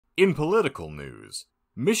In political news,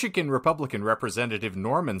 Michigan Republican Representative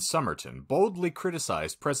Norman Somerton boldly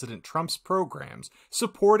criticized President Trump's programs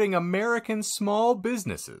supporting American small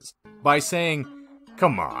businesses by saying,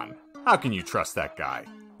 "Come on, how can you trust that guy?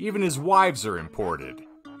 Even his wives are imported."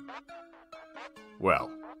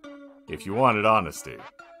 Well, if you wanted honesty,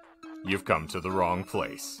 you've come to the wrong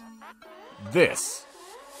place. This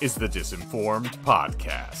is the Disinformed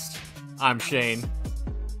Podcast. I'm Shane.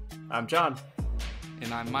 I'm John.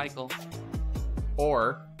 And I'm Michael.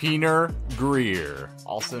 Or Peener Greer.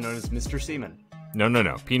 also known as Mr. Seaman. No.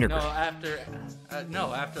 Peener No, Greer.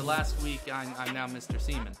 after last week, I'm now Mr.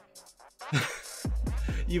 Seaman.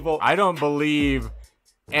 I don't believe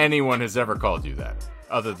anyone has ever called you that,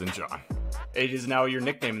 other than John. It is now your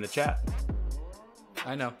nickname in the chat.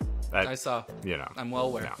 I know. That, I saw. You know. I'm well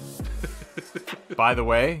aware. No. By the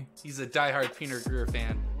way, He's a diehard Peener Greer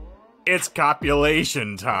fan. it's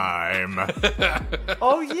copulation time.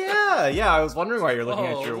 Oh, yeah. I was wondering why you're looking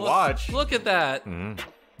at your watch. Look at that.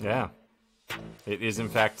 Yeah. It is, in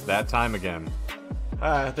fact, that time again.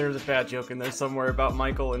 There's a bad joke in there somewhere about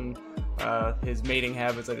Michael and his mating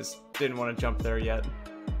habits. I just didn't want to jump there yet.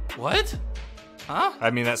 What? Huh? I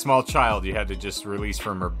mean, that small child you had to just release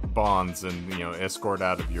from her bonds and, escort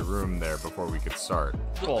out of your room there before we could start.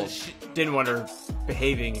 Well, didn't want her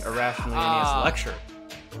behaving irrationally in his lecture.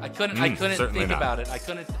 I couldn't think about it. I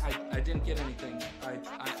didn't get anything. I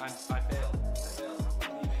failed.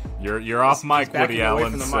 You're off mic, backing Woody away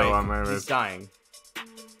Allen, from the so mic. He's dying.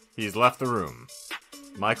 He's left the room.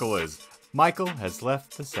 Michael has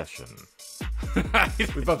left the session.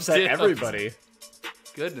 We've upset everybody.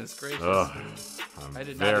 Goodness gracious. I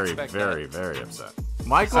did not expect very, that. very upset.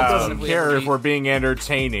 Michael doesn't care if we're being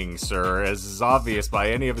entertaining, sir, as is obvious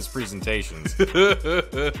by any of his presentations.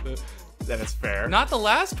 That is fair. Not the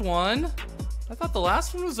last one. I thought the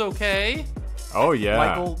last one was okay. Oh, yeah.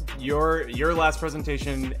 Michael, your last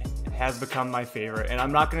presentation has become my favorite, and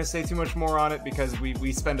I'm not going to say too much more on it because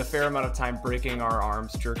we spend a fair amount of time breaking our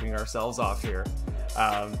arms, jerking ourselves off here.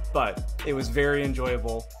 But it was very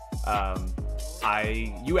enjoyable.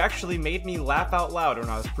 You actually made me laugh out loud when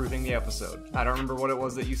I was proving the episode. I don't remember what it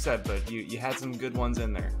was that you said, but you had some good ones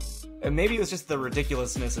in there. And maybe it was just the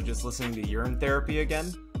ridiculousness of just listening to urine therapy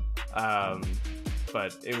again.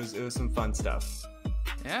 But it was some fun stuff.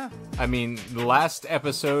 Yeah. I mean, the last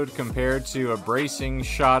episode compared to a bracing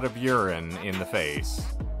shot of urine in the face,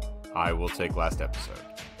 I will take last episode.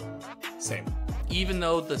 Same. Even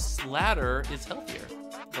though the slatter is healthier.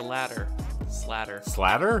 The latter. Slatter.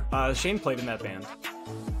 Slatter? Shane played in that band.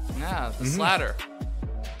 Yeah, the slatter.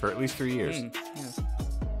 For at least 3 years. Yes.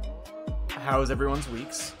 How was everyone's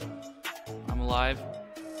weeks? I'm alive.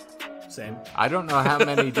 Same. I don't know how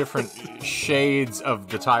many different shades of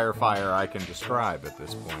the tire fire I can describe at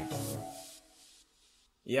this point.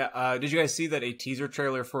 Yeah, did you guys see that a teaser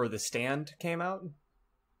trailer for The Stand came out?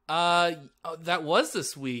 That was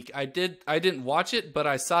this week. I didn't watch it, but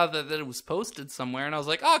I saw that it was posted somewhere, and I was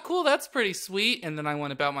like, oh, cool, that's pretty sweet. And then I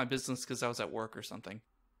went about my business because I was at work or something.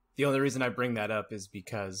 The only reason I bring that up is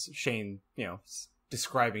because Shane,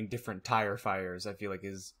 describing different tire fires, I feel like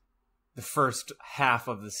is the first half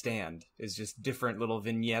of The Stand is just different little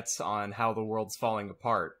vignettes on how the world's falling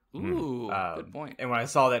apart. Ooh, good point. And when I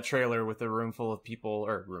saw that trailer with a room full of people,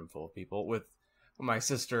 with my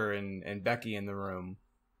sister and Becky in the room,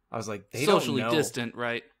 I was like, they socially don't know. Distant,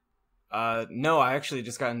 right? No, I actually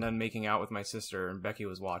just gotten done making out with my sister, and Becky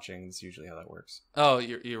was watching. That's usually how that works. Oh,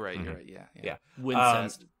 you're right. You're right. Yeah.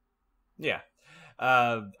 Wincest. Yeah.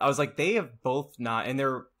 I was like, they have both not, and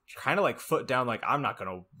they're kind of like foot down, like, I'm not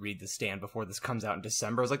going to read The Stand before this comes out in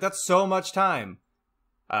December. I was like, that's so much time.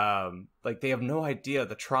 Like, they have no idea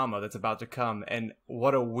the trauma that's about to come, and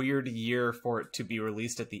what a weird year for it to be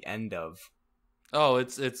released at the end of. Oh,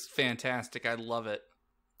 it's fantastic. I love it.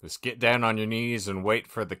 Just get down on your knees and wait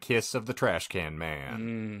for the kiss of the trash can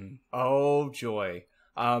man. Oh, joy.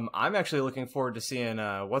 I'm actually looking forward to seeing,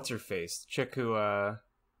 what's-her-face, chick who,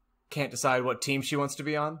 can't decide what team she wants to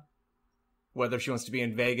be on. Whether she wants to be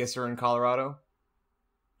in Vegas or in Colorado.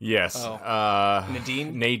 Yes. Oh.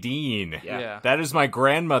 Nadine? Yeah. That is my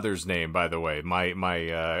grandmother's name, by the way.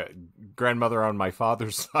 My grandmother on my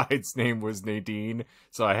father's side's name was Nadine,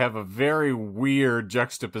 so I have a very weird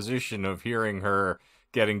juxtaposition of hearing her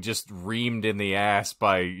getting just reamed in the ass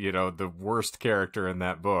by, the worst character in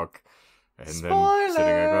that book. And Spoilers! Then sitting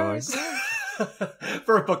there going like...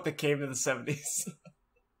 For a book that came in the 70s.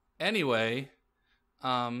 Anyway,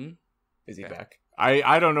 Is he back?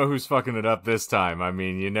 I don't know who's fucking it up this time. I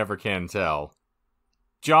mean, you never can tell.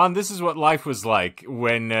 John, this is what life was like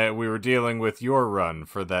when we were dealing with your run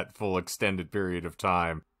for that full extended period of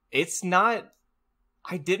time. It's not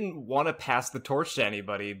I didn't want to pass the torch to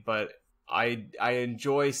anybody, but I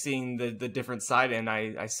enjoy seeing the different side, and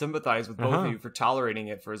I sympathize with both of you for tolerating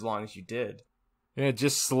it for as long as you did. Yeah,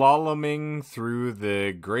 just slaloming through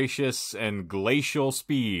the gracious and glacial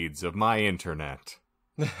speeds of my internet.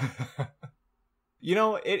 You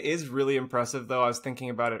know, it is really impressive, though. I was thinking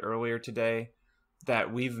about it earlier today,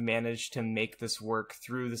 that we've managed to make this work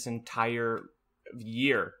through this entire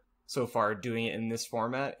year so far, doing it in this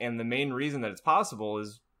format. And the main reason that it's possible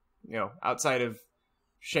is, you know, outside of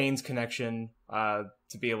Shane's connection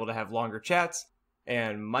to be able to have longer chats,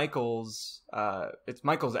 and Michael's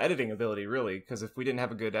editing ability, really, because if we didn't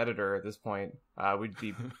have a good editor at this point,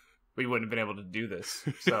 we wouldn't have been able to do this.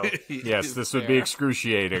 So yes, this would be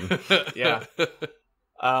excruciating. Yeah.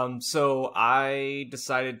 So I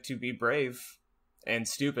decided to be brave and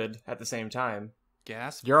stupid at the same time.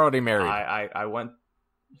 Gasp. You're already married. I went.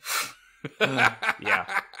 Yeah.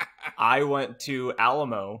 I went to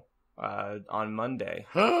Alamo on Monday.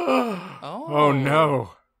 Oh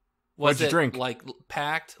no. Was What'd you it drink? like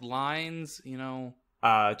packed lines, you know?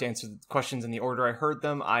 To answer the questions in the order I heard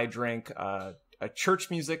them, I drank a church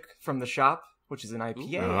music from the shop, which is an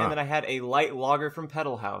IPA, and then I had a light lager from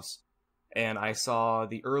Pedal House. And I saw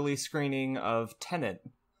the early screening of Tenet,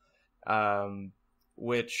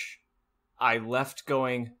 which I left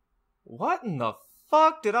going, what in the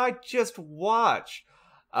fuck did I just watch?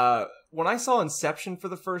 When I saw Inception for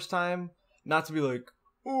the first time, not to be like,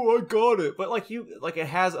 oh, I got it, but it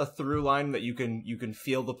has a through line that you can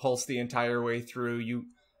feel the pulse the entire way through.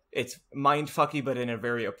 It's mindfucky, but in a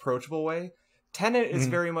very approachable way. Tenet is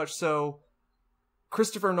very much so.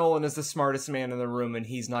 Christopher Nolan is the smartest man in the room, and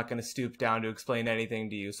he's not going to stoop down to explain anything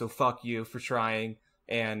to you. So fuck you for trying.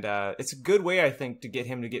 And it's a good way, I think, to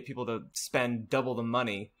get people to spend double the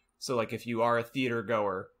money. So like, if you are a theater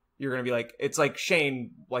goer, you're going to be like, it's like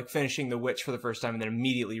Shane like finishing The Witch for the first time and then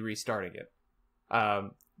immediately restarting it.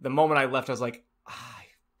 The moment I left, I was like, I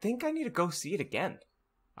think I need to go see it again.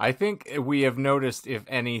 I think we have noticed, if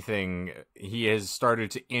anything, he has started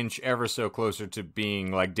to inch ever so closer to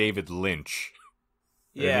being like David Lynch.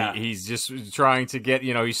 Yeah. He's just trying to get,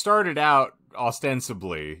 he started out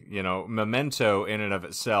ostensibly, Memento in and of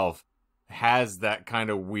itself has that kind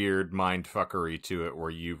of weird mindfuckery to it where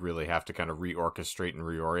you really have to kind of reorchestrate and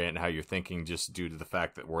reorient how you're thinking just due to the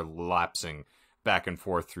fact that we're lapsing back and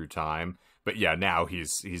forth through time. But yeah, now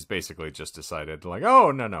he's basically just decided like, oh,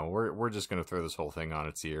 no, we're just going to throw this whole thing on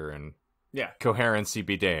its ear and coherency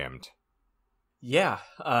be damned. Yeah.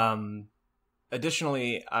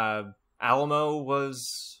 Additionally, Alamo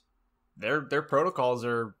was their protocols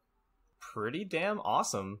are pretty damn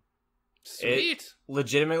awesome. Sweet. It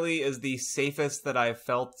legitimately is the safest that I've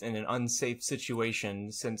felt in an unsafe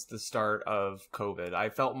situation since the start of COVID. I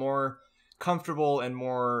felt more comfortable and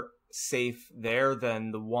more safe there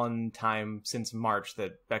than the one time since March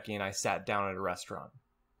that Becky and I sat down at a restaurant.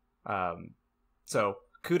 So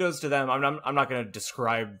kudos to them. I'm not going to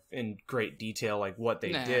describe in great detail like what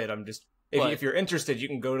they did. I'm just if you're interested, you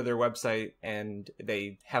can go to their website and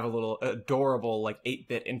they have a little adorable like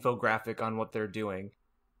 8-bit infographic on what they're doing.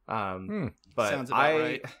 But sounds about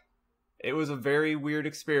right. It was a very weird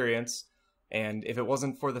experience. And if it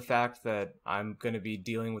wasn't for the fact that I'm going to be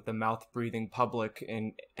dealing with the mouth-breathing public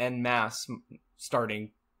en masse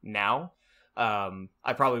starting now,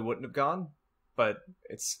 I probably wouldn't have gone. But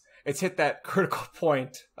it's hit that critical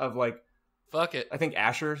point of like, fuck it. I think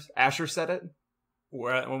Asher said it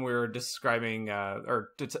when we were describing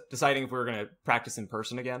deciding if we were going to practice in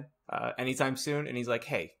person again anytime soon. And he's like,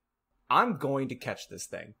 hey, I'm going to catch this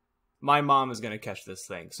thing. My mom is going to catch this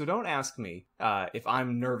thing. So don't ask me if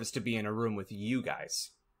I'm nervous to be in a room with you guys.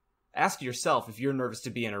 Ask yourself if you're nervous to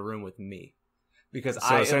be in a room with me. Because so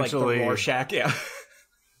I like the Rorschach. Yeah.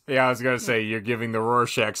 Yeah, I was going to say, you're giving the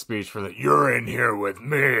Rorschach speech for the, you're in here with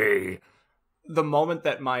me. The moment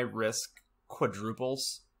that my risk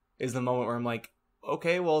quadruples is the moment where I'm like,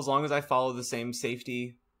 okay, well, as long as I follow the same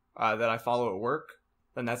safety that I follow at work,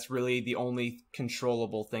 then that's really the only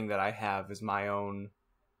controllable thing that I have is my own.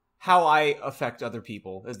 How I affect other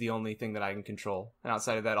people is the only thing that I can control. And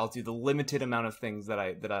outside of that, I'll do the limited amount of things that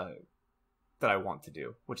I want to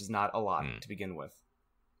do, which is not a lot to begin with.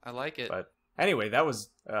 I like it. But anyway, that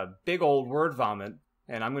was a big old word vomit,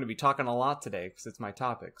 and I'm going to be talking a lot today because it's my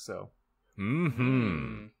topic, so.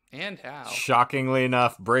 Mm-hmm. And how? Shockingly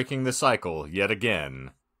enough, breaking the cycle yet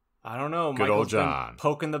again. I don't know. Good Michael's old John.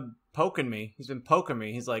 Been poking me. He's been poking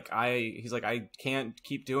me. He's like, I can't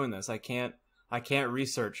keep doing this. I can't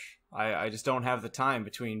research. I just don't have the time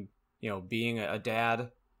between, being a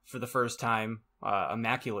dad for the first time,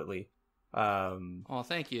 immaculately. Well,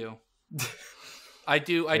 thank you. I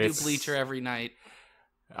do Bleacher every night.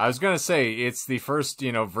 I was going to say, it's the first,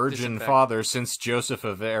 virgin Disinfect. father since Joseph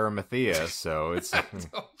of Arimathea, so it's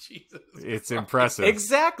Oh, Jesus. it's impressive.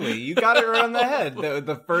 Exactly. You got it right on the head.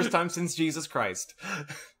 The first time since Jesus Christ.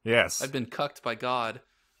 Yes. I've been cucked by God.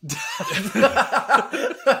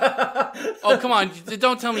 Oh, come on.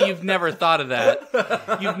 Don't tell me you've never thought of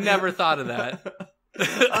that. You've never thought of that.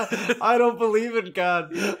 I don't believe in God.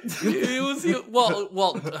 It was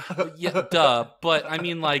yeah, duh. But I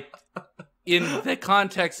mean, like, in the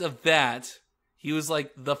context of that, he was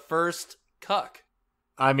like the first cuck.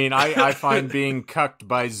 I mean, I find being cucked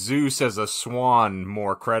by Zeus as a swan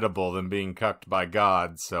more credible than being cucked by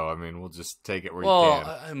God. So, I mean, we'll just take it where you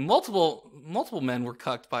can. Multiple men were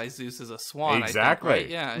cucked by Zeus as a swan.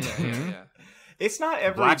 Exactly. I think, right? Yeah. It's not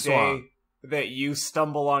every Black day Swan. that you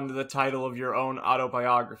stumble onto the title of your own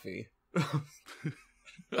autobiography.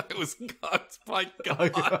 I was cucked by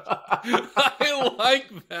God. I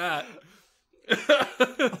like that. If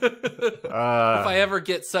I ever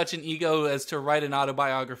get such an ego as to write an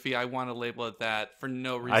autobiography, I want to label it that for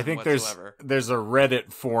no reason I think whatsoever. there's a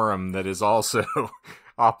Reddit forum that is also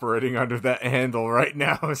operating under that handle right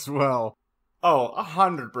now as well. Oh,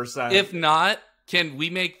 100%. If not, can we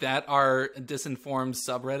make that our Disinformed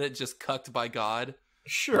subreddit, just cucked by God?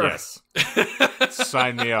 Sure. Yes.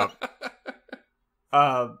 Sign me up.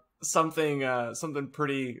 Something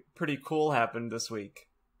pretty cool happened this week.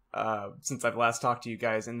 Since I've last talked to you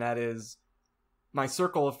guys, and that is my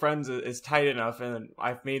circle of friends is tight enough, and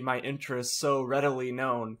I've made my interests so readily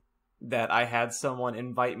known that I had someone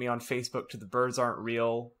invite me on Facebook to the Birds Aren't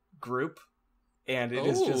Real group, and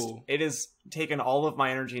it has taken all of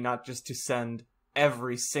my energy not just to send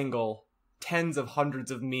every single tens of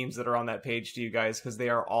hundreds of memes that are on that page to you guys, because they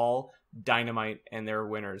are all dynamite and they're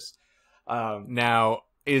winners. Now,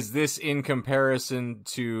 is this in comparison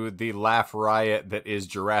to the laugh riot that is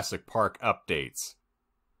Jurassic Park updates?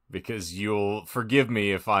 Because you'll forgive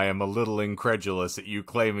me if I am a little incredulous at you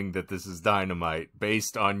claiming that this is dynamite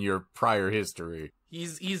based on your prior history.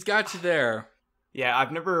 He's got you there. Yeah,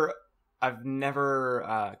 I've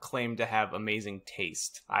never claimed to have amazing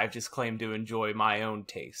taste. I've just claimed to enjoy my own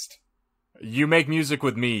taste. You make music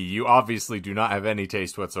with me. You obviously do not have any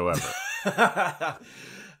taste whatsoever.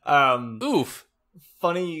 Oof.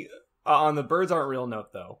 Funny, on the Birds Aren't Real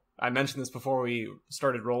note, though, I mentioned this before we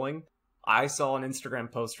started rolling. I saw an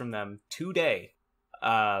Instagram post from them today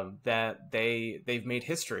that they've made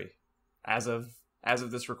history as of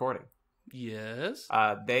this recording. Yes.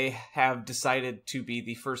 They have decided to be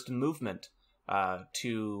the first movement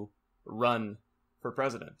to run for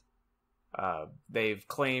president. They've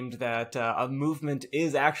claimed that a movement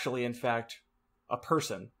is actually, in fact, a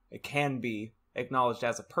person. It can be acknowledged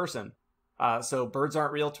as a person. So Birds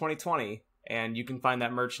Aren't Real 2020, and you can find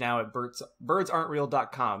that merch now at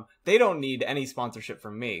birdsaren'treal.com. They don't need any sponsorship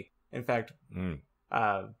from me. In fact,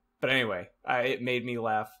 but anyway, it made me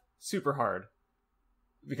laugh super hard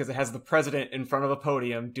because it has the president in front of a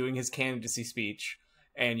podium doing his candidacy speech,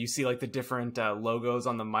 and you see like the different logos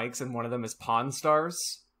on the mics, and one of them is Pawn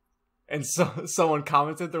Stars. And so someone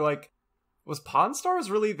commented, they're like, "Was Pawn Stars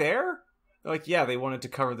really there?" They're like, "Yeah, they wanted to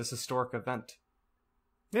cover this historic event."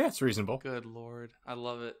 Yeah, it's reasonable. Good Lord. I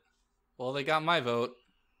love it. Well, they got my vote.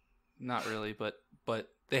 Not really, but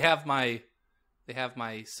they have my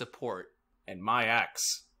support. And my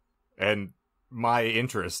ex. And my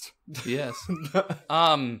interest. Yes.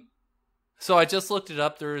 So I just looked it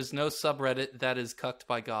up. There is no subreddit that is cucked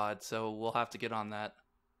by God, so we'll have to get on that.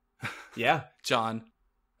 Yeah. John,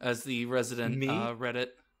 as the resident Me?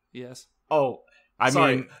 Reddit. Yes. Oh, I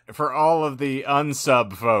sorry. mean, for all of the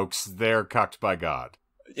unsub folks, they're cucked by God.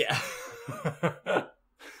 Yeah.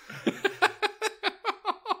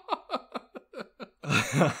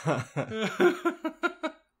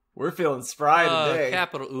 We're feeling spry today.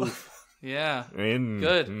 Capital oof. Yeah.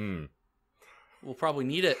 Good. We'll probably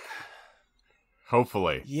need it.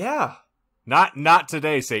 Hopefully. Yeah. Not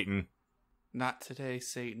today, Satan. Not today,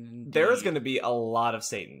 Satan. Indeed. There is going to be a lot of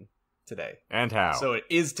Satan today. And how? So it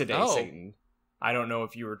is today, Oh. Satan. I don't know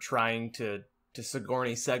if you were trying to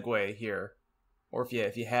Sigourney segue here, or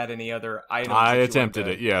if you had any other items. I that you attempted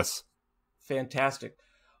wanted to- it, yes. Fantastic.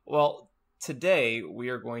 Well, today we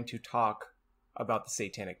are going to talk about the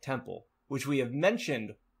Satanic Temple, which we have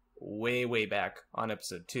mentioned way back on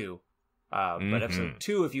episode 2. But episode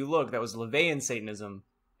 2, if you look, that was Levian Satanism,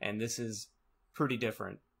 and this is pretty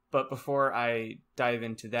different. But before I dive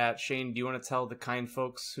into that, Shane, do you want to tell the kind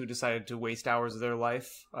folks who decided to waste hours of their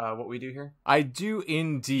life what we do here? I do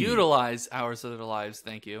indeed. Utilize hours of their lives,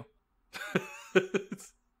 thank you.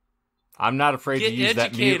 I'm not afraid Get to use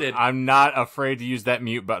educated. that mute. I'm not afraid to use that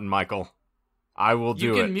mute button, Michael. I will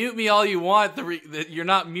do it. You can mute me all you want. You're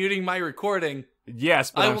not muting my recording. Yes,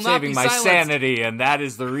 but I'm saving my sanity, and that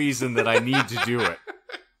is the reason that I need to do it.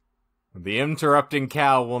 The interrupting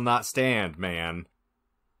cow will not stand, man.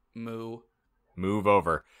 Moo. Move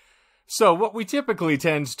over. So what we typically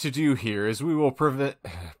tend to do here is we will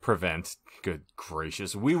prevent, good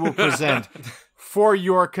gracious, we will present for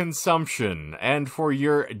your consumption and for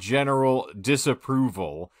your general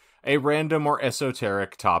disapproval a random or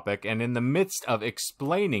esoteric topic, and in the midst of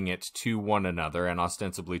explaining it to one another, and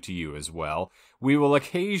ostensibly to you as well, we will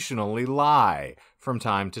occasionally lie from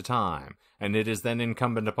time to time, and it is then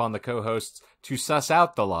incumbent upon the co-hosts to suss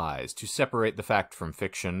out the lies, to separate the fact from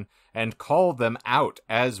fiction, and call them out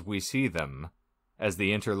as we see them, as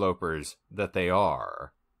the interlopers that they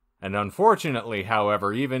are. And unfortunately,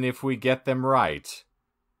 however, even if we get them right,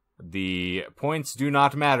 the points do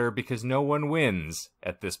not matter because no one wins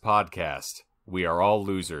at this podcast. We are all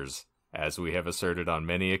losers, as we have asserted on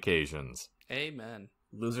many occasions. Amen.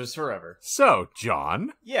 Losers forever. So,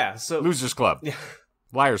 John. Yeah, so... Losers Club.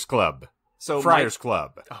 Liars Club. So Friars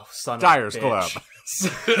Club. Oh, son of Dyers a Club.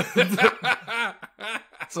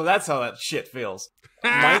 So that's how that shit feels.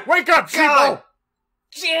 Wake up, sheeple!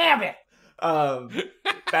 Damn it!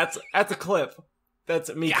 That's a clip.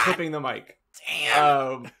 That's me clipping the mic.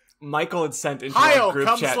 Damn. Michael had sent into Heil, our group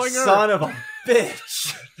chat, Cumslinger. son of a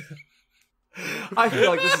bitch. I feel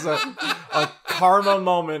like this is a karma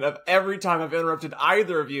moment of every time I've interrupted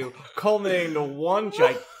either of you, culminating to one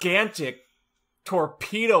gigantic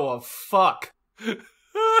torpedo of fuck.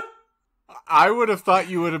 I would have thought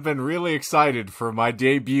you would have been really excited for my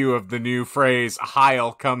debut of the new phrase,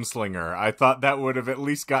 Heil Cumslinger. I thought that would have at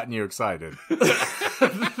least gotten you excited.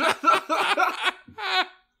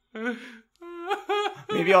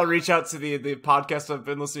 Maybe I'll reach out to the podcast I've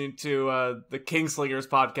been listening to, the Kingslingers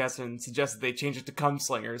podcast, and suggest that they change it to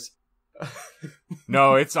Cumslingers.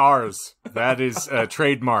 No, it's ours. That is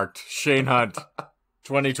trademarked. Shane Hunt,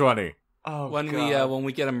 2020. Oh, when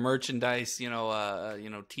we get a merchandise,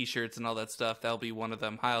 T-shirts and all that stuff, that'll be one of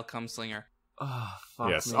them. Heil Cumslinger. Oh, fuck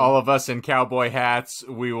yes, me. all of us in cowboy hats,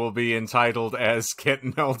 we will be entitled as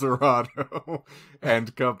Kenton Eldorado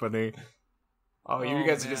and company. Oh, you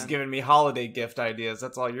guys are just giving me holiday gift ideas.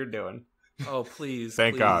 That's all you're doing. Oh, please.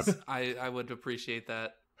 Thank God. I would appreciate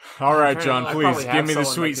that. All right, John, I please, give me the someone that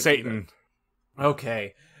sweet could do Satan. that.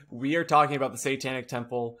 Okay. We are talking about the Satanic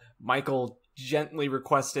Temple. Michael gently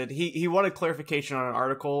requested, he wanted clarification on an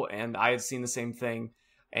article, and I had seen the same thing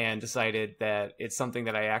and decided that it's something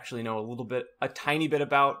that I actually know a tiny bit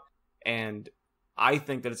about, and I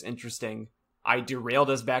think that it's interesting. I derailed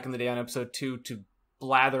us back in the day on episode 2 to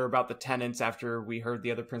blather about the tenets after we heard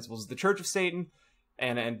the other principles of the Church of Satan,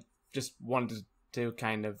 and just wanted to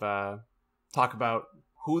kind of talk about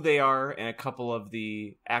who they are and a couple of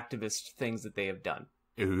the activist things that they have done.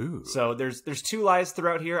 Ooh. So there's 2 lies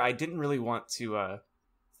throughout here. I didn't really want to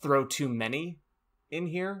throw too many in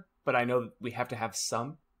here, but I know that we have to have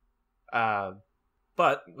some.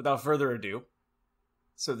 But without further ado,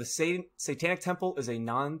 so the Satanic Temple is a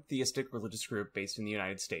non-theistic religious group based in the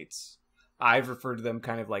United States. I've referred to them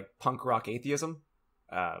kind of like punk rock atheism.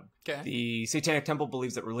 Okay. The Satanic Temple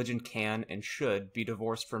believes that religion can and should be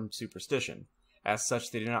divorced from superstition. As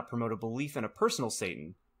such, they do not promote a belief in a personal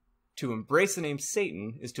Satan. To embrace the name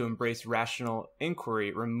Satan is to embrace rational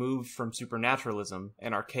inquiry removed from supernaturalism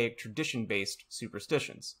and archaic tradition-based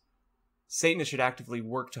superstitions. Satanists should actively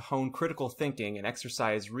work to hone critical thinking and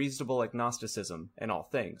exercise reasonable agnosticism in all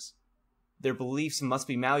things. Their beliefs must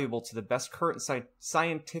be malleable to the best current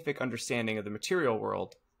scientific understanding of the material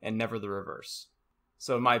world, and never the reverse.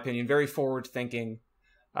 So in my opinion, very forward-thinking,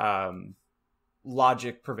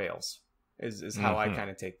 logic prevails, is how I kind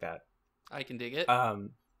of take that. I can dig it.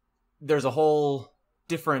 There's a whole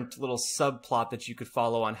different little subplot that you could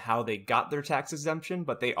follow on how they got their tax exemption,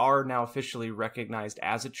 but they are now officially recognized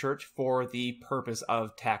as a church for the purpose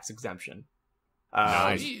of tax exemption.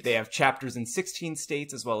 Nice. They have chapters in 16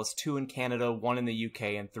 states, as well as 2 in Canada, 1 in the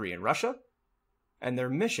UK, and 3 in Russia. And their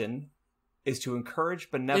mission is to encourage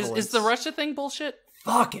benevolence. Is the Russia thing bullshit?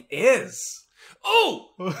 Fuck, it is! Oh!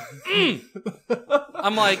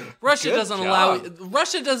 I'm like, Russia Good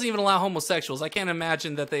doesn't even allow homosexuals. I can't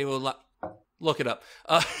imagine that they will look it up.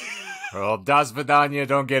 Well, das vidanya,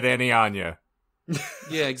 don't get any on you.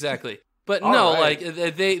 Yeah, exactly. But All no, right.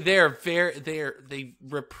 like they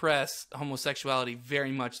repress homosexuality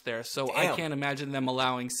very much there. So Damn. I can't imagine them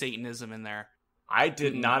allowing Satanism in there. I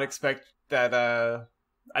did not expect that,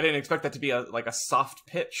 I didn't expect that to be a soft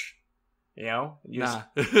pitch. You know? Nah.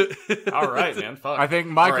 All right, man. Fuck. I think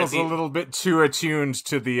Michael's a little bit too attuned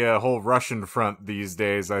to the whole Russian front these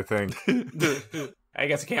days, I think. I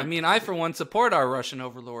guess I can't. I mean, I for one support our Russian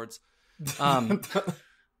overlords.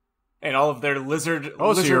 And all of their lizard.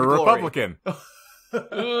 Oh, so you're a glory. Republican.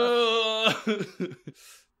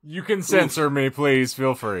 You can censor me, please.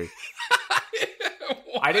 Feel free.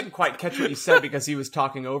 I didn't quite catch what you said because he was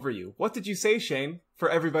talking over you. What did you say, Shane? For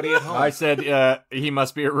everybody at home. I said he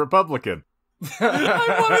must be a Republican.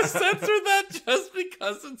 I want to censor that just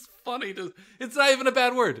because it's funny. It's not even a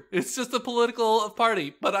bad word. It's just a political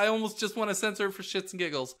party, but I almost just want to censor it for shits and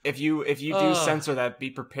giggles. If you do censor that,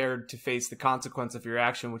 be prepared to face the consequence of your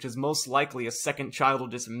action, which is most likely a second child will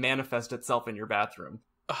just manifest itself in your bathroom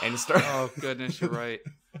and start. Oh goodness, you're right.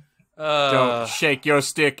 Don't shake your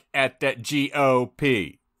stick at that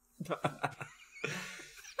GOP.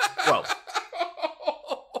 Well,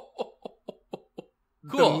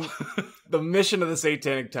 cool. The mission of the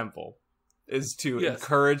Satanic Temple is to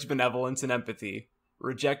encourage benevolence and empathy,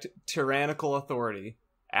 reject tyrannical authority,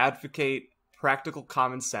 advocate practical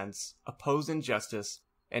common sense, oppose injustice,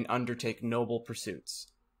 and undertake noble pursuits.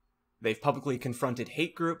 They've publicly confronted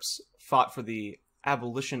hate groups, fought for the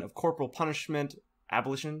abolition of corporal punishment.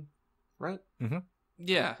 Abolition? Right? Mm-hmm.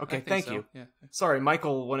 Yeah. Okay, thank you. Yeah. Sorry,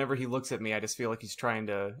 Michael, whenever he looks at me, I just feel like he's trying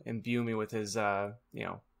to imbue me with his,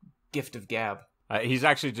 gift of gab. He's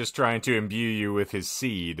actually just trying to imbue you with his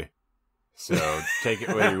seed. So take it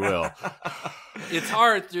where you will. It's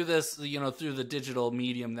hard through this, through the digital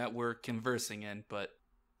medium that we're conversing in, but...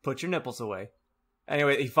 Put your nipples away.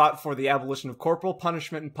 Anyway, he fought for the abolition of corporal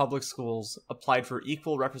punishment in public schools, applied for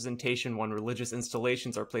equal representation when religious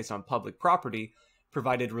installations are placed on public property,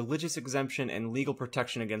 provided religious exemption and legal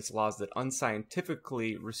protection against laws that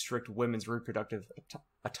unscientifically restrict women's reproductive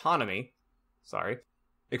autonomy.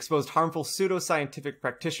 Exposed harmful pseudoscientific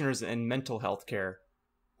practitioners in mental health care.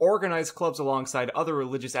 Organized clubs alongside other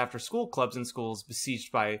religious after-school clubs in schools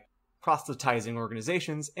besieged by proselytizing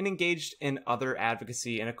organizations, and engaged in other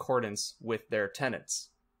advocacy in accordance with their tenets.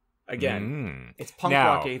 Again, it's punk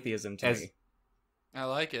rock atheism to me. I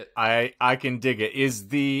like it. I can dig it. Is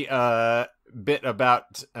the bit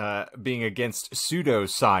about being against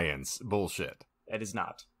pseudoscience bullshit? It is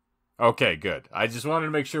not. Okay, good. I just wanted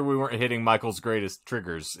to make sure we weren't hitting Michael's greatest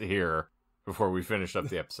triggers here before we finished up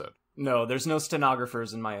the episode. No, there's no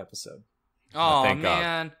stenographers in my episode. Oh, thank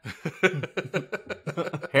man.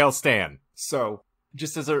 God. Hail Stan. So,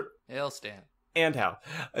 just as a... Hail Stan. And how?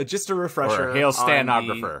 Just a refresher. Or Hail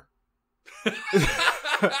Stanographer.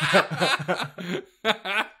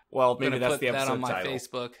 Well, maybe that's the episode that on my title.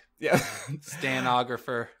 Facebook. Yeah.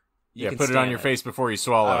 Stanographer. Put it on your face before you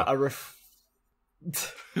swallow.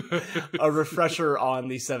 A refresher on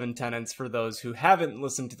the 7 tenets for those who haven't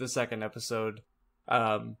listened to the second episode.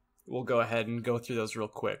 We'll go ahead and go through those real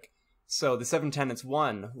quick. So, the 7 tenets: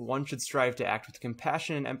 1. One should strive to act with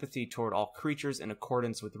compassion and empathy toward all creatures in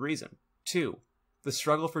accordance with reason. 2. The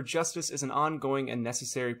struggle for justice is an ongoing and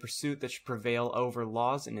necessary pursuit that should prevail over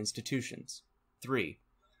laws and institutions. 3.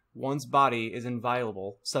 One's body is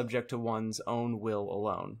inviolable, subject to one's own will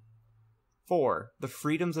alone. 4. The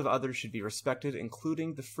freedoms of others should be respected,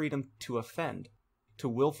 including the freedom to offend. To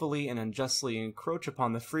willfully and unjustly encroach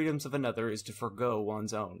upon the freedoms of another is to forgo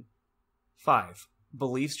one's own. 5.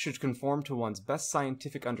 Beliefs should conform to one's best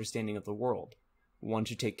scientific understanding of the world. One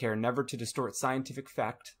should take care never to distort scientific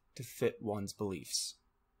fact to fit one's beliefs.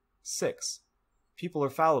 6. People are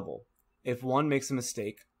fallible. If one makes a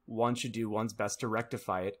mistake, one should do one's best to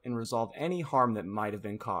rectify it and resolve any harm that might have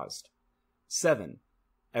been caused. 7.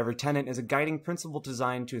 Every tenet is a guiding principle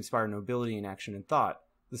designed to inspire nobility in action and thought.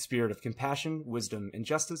 The spirit of compassion, wisdom, and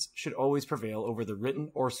justice should always prevail over the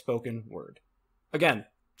written or spoken word. Again,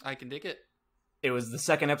 I can dig it. It was the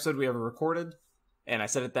second episode we ever recorded, and I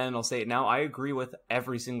said it then and I'll say it now. I agree with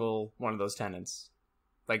every single one of those tenets.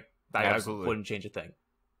 I wouldn't change a thing.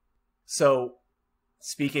 So,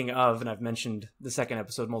 speaking of, and I've mentioned the second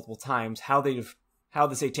episode multiple times, how the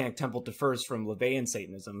Satanic Temple differs from LaVeyan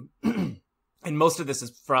Satanism, and most of this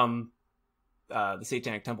is from the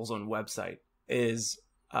Satanic Temple's own website, is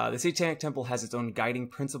the Satanic Temple has its own guiding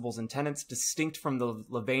principles and tenets distinct from the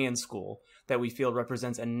LaVeyan school that we feel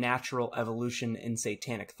represents a natural evolution in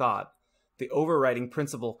satanic thought. The overriding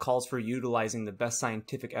principle calls for utilizing the best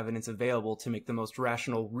scientific evidence available to make the most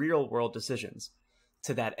rational real-world decisions.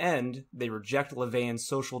 To that end, they reject LaVeyan's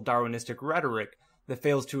social Darwinistic rhetoric that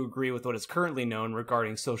fails to agree with what is currently known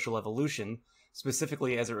regarding social evolution,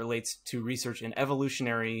 specifically as it relates to research in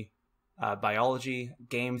evolutionary biology,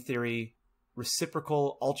 game theory,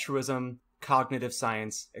 reciprocal altruism, cognitive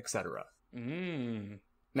science, etc.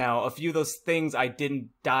 Now, a few of those things I didn't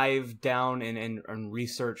dive down and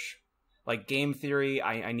research. Like game theory,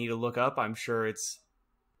 I need to look up. I'm sure it's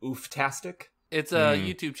ooftastic. It's a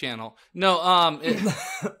YouTube channel. No,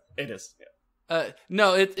 it is.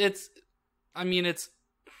 No, it's. I mean, it's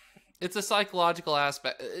a psychological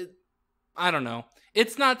aspect. I don't know.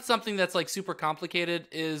 It's not something that's like super complicated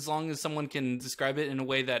as long as someone can describe it in a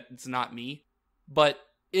way that it's not me. But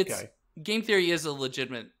it's game theory is a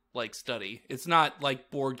legitimate like study. It's not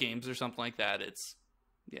like board games or something like that. It's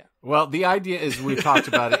Well, the idea is we talked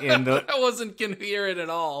about it in the I wasn't coherent at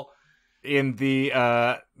all. in the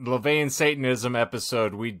LaVeyan Satanism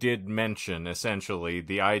episode. We did mention essentially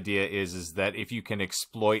the idea is that if you can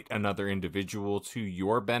exploit another individual to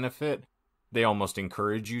your benefit, they almost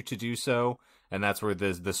encourage you to do so. And that's where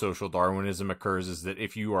the social Darwinism occurs, is that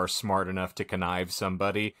if you are smart enough to connive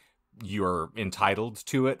somebody, you're entitled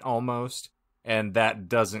to it almost. And that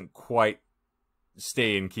doesn't quite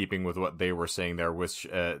stay in keeping with what they were saying there, which,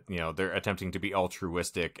 they're attempting to be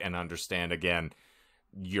altruistic and understand, again,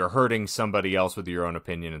 you're hurting somebody else with your own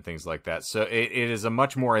opinion and things like that. So it is a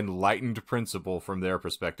much more enlightened principle from their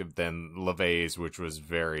perspective than LaVey's, which was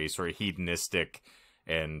very sort of hedonistic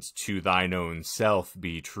and to thine own self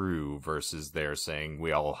be true, versus they're saying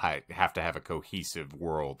we all have to have a cohesive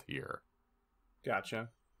world here. Gotcha.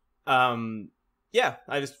 Yeah,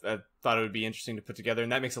 I thought it would be interesting to put together,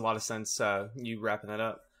 and that makes a lot of sense, you wrapping that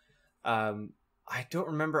up. I don't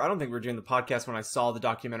remember, I don't think we were doing the podcast when I saw the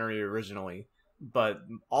documentary originally, but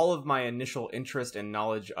all of my initial interest and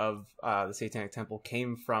knowledge of the Satanic Temple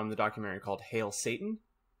came from the documentary called Hail Satan.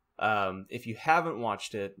 If you haven't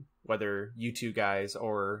watched it, whether you two guys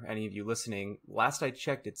or any of you listening, last I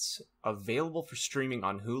checked, it's available for streaming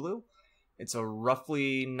on Hulu. It's a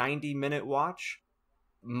roughly 90-minute watch.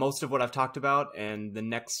 Most of what I've talked about, and the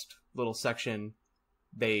next little section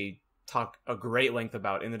they talk a great length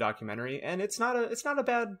about in the documentary, and it's not a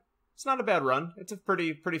bad run. It's a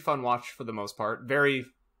pretty fun watch for the most part. Very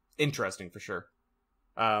interesting for sure.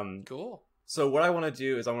 Cool. So what I want to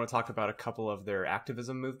do is I want to talk about a couple of their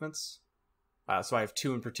activism movements. So I have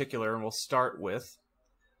two in particular, and we'll start with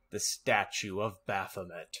the statue of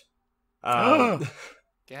Baphomet.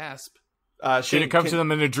 Gasp. Shane, did it come to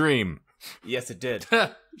them in a dream? Yes, it did.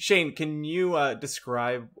 Shane, can you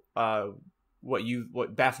describe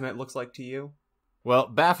what Baphomet looks like to you? Well,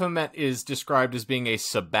 Baphomet is described as being a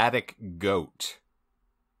sabbatic goat.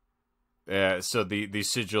 So the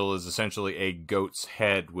sigil is essentially a goat's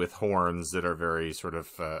head with horns that are very sort of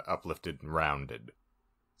uplifted and rounded.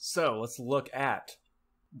 So let's look at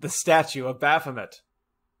the statue of Baphomet.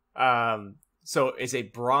 So it's a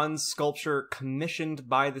bronze sculpture commissioned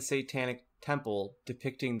by the Satanic Temple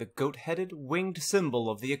depicting the goat-headed winged symbol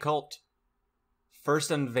of the occult. First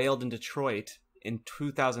unveiled in Detroit in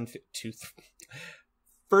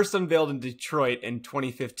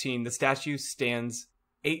 2015, the statue stands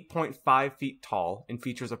 8.5 feet tall and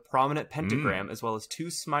features a prominent pentagram as well as two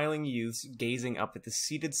smiling youths gazing up at the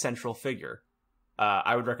seated central figure.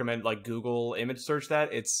 I would recommend Google image search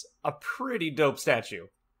that. It's a pretty dope statue.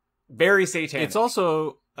 Very satanic. It's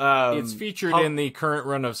also it's featured in the current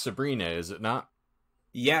run of Sabrina, is it not?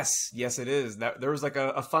 Yes, it is. There was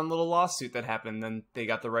a fun little lawsuit that happened, then they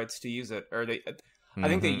got the rights to use it, or I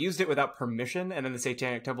think they used it without permission, and then the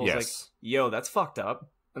Satanic Temple was like, "Yo, that's fucked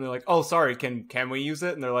up," and they're like, "Oh, sorry, can we use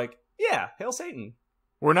it?" And they're like, "Yeah, hail Satan."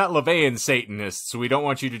 We're not LaVeyan Satanists. We don't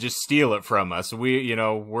want you to just steal it from us.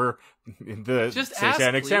 We're the just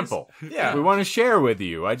Satanic ask, Temple. Yeah. We want to share with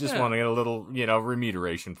you. I just want to get a little,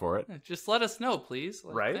 remuneration for it. Just let us know, please.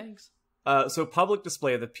 Right? Thanks. So public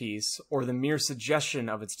display of the piece, or the mere suggestion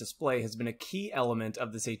of its display, has been a key element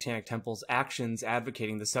of the Satanic Temple's actions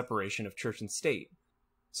advocating the separation of church and state.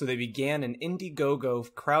 So they began an Indiegogo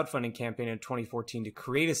crowdfunding campaign in 2014 to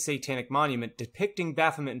create a satanic monument depicting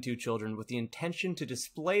Baphomet and two children with the intention to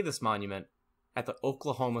display this monument at the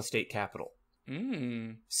Oklahoma State Capitol.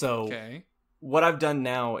 So what I've done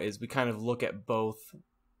now is we kind of look at both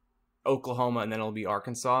Oklahoma and then it'll be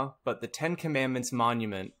Arkansas, but the Ten Commandments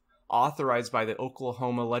monument, authorized by the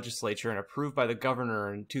Oklahoma legislature and approved by the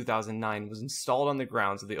governor in 2009, was installed on the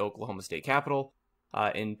grounds of the Oklahoma State Capitol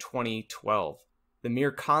in 2012. The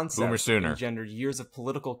mere concept engendered years of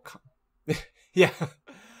political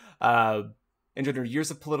engendered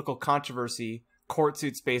years of political controversy, court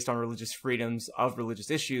suits based on religious freedoms of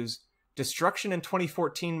religious issues, destruction in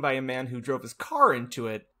 2014 by a man who drove his car into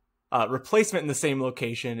it, replacement in the same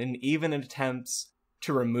location, and even attempts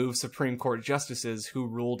to remove Supreme Court justices who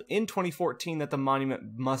ruled in 2014 that the monument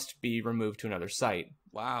must be removed to another site.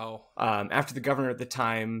 Wow. After the governor at the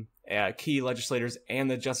time, key legislators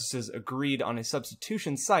and the justices agreed on a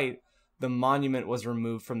substitution site, the monument was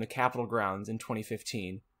removed from the Capitol grounds in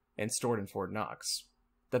 2015 and stored in Fort Knox.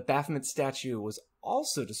 the Baphomet statue was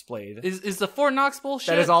also displayed. Is the Fort Knox bullshit?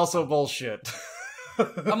 That is also bullshit.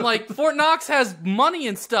 I'm like, Fort Knox has money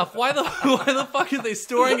and stuff. Why the fuck are they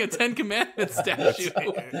storing a Ten Commandments statue?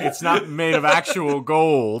 It's not made of actual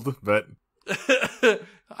gold, but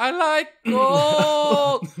I like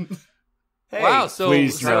gold. Hey, wow,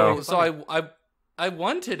 please no. so I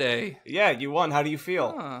won today. Yeah, you won. How do you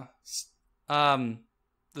feel? The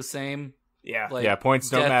same. Yeah. Like, yeah, points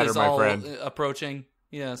don't death matter, is my all friend. approaching.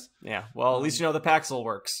 Yes. Yeah. Well, at least you know the Paxil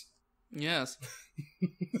works. Yes.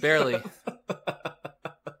 Barely.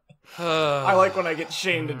 I like when I get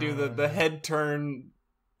Shane to do the head turn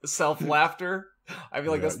self laughter. I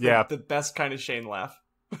feel like that's the best kind of Shane laugh.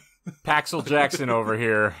 Paxil Jackson over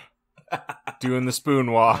here doing the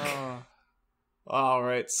spoon walk. All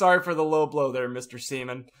right. Sorry for the low blow there, Mr.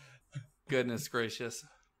 Seaman. Goodness gracious.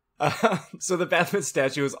 So the Baphomet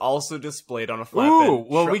statue is also displayed on a flatbed. Ooh,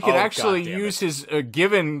 well, we can actually use his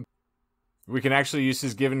given. We can actually use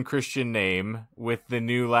his given Christian name with the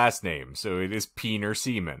new last name, so it is Peener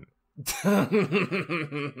Seaman.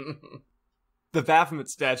 The Baphomet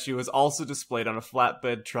statue is also displayed on a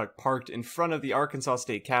flatbed truck parked in front of the Arkansas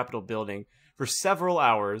State Capitol building for several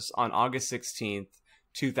hours on August 16th,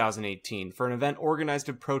 2018, for an event organized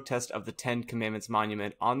in protest of the Ten Commandments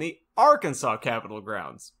monument on the Arkansas Capitol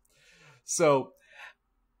grounds. So,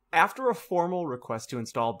 after a formal request to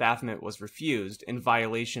install Baphomet was refused in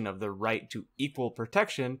violation of the right to equal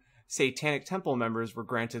protection, Satanic Temple members were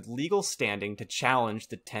granted legal standing to challenge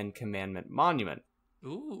the Ten Commandment monument.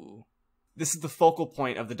 Ooh. This is the focal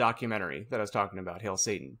point of the documentary that I was talking about, Hail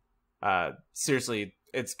Satan. Seriously,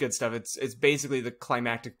 it's good stuff. It's basically the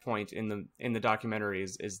climactic point in the documentary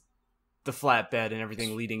is the flatbed and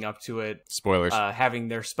everything leading up to it. Spoilers. Having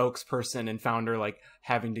their spokesperson and founder like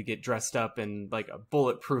having to get dressed up in like a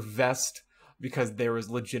bulletproof vest because there was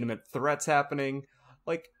legitimate threats happening.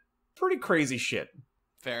 Like, pretty crazy shit.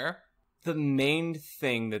 Fair. The main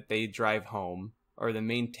thing that they drive home, or the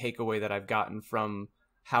main takeaway that I've gotten from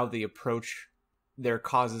how they approach their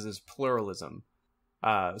causes is pluralism.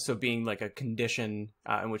 So being like a condition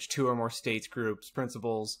in which two or more states, groups,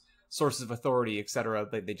 principles, sources of authority, etc.,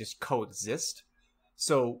 they just coexist.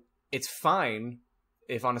 So it's fine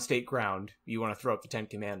if on a state ground you want to throw up the Ten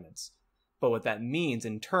Commandments. But what that means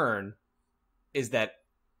in turn is that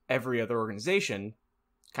every other organization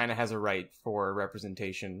kind of has a right for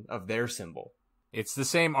representation of their symbol. It's the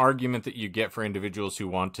same argument that you get for individuals who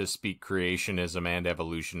want to speak creationism and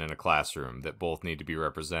evolution in a classroom, that both need to be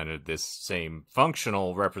represented. This same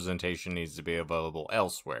functional representation needs to be available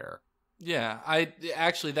elsewhere. Yeah,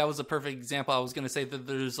 that was a perfect example. I was going to say that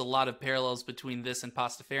there's a lot of parallels between this and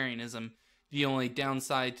Pastafarianism. The only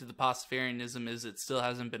downside to the Pastafarianism is it still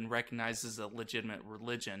hasn't been recognized as a legitimate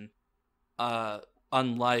religion,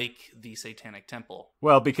 unlike the Satanic Temple.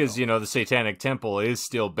 Well, because, the Satanic Temple is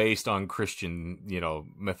still based on Christian,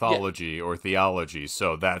 mythology or theology,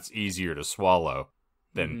 so that's easier to swallow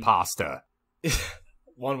than pasta.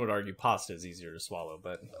 One would argue pasta is easier to swallow,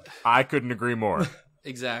 but I couldn't agree more.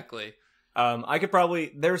 Exactly. I could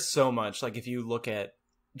probably, there's so much, like if you look at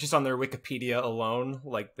just on their Wikipedia alone,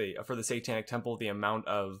 like for the Satanic Temple, the amount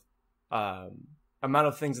of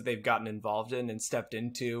things that they've gotten involved in and stepped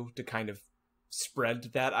into to kind of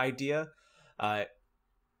spread that idea.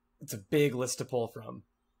 It's a big list to pull from.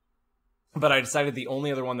 But I decided the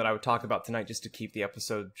only other one that I would talk about tonight, just to keep the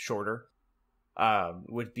episode shorter,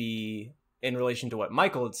 would be in relation to what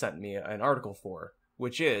Michael had sent me an article for,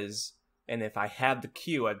 which is, and if I had the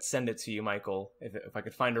Q, I'd send it to you, Michael, if I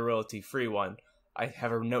could find a royalty-free one. I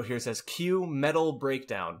have a note here that says, Q Metal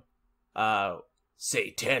Breakdown.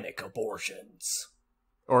 Satanic abortions.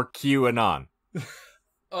 Or QAnon.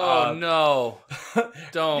 Oh, no.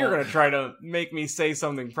 Don't. You're going to try to make me say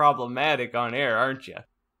something problematic on air, aren't you?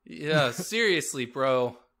 Yeah, seriously,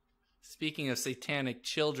 bro. Speaking of satanic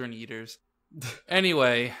children eaters.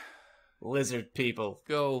 Anyway. Lizard people.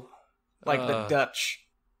 Go. Like the Dutch.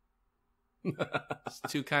 There's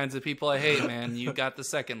two kinds of people I hate, man. You got the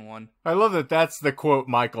second one. I love that that's the quote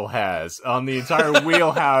Michael has on the entire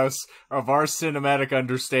wheelhouse of our cinematic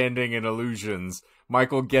understanding and illusions.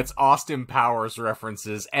 Michael gets Austin Powers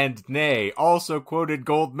references, and nay, also quoted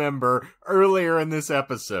Goldmember earlier in this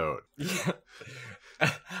episode.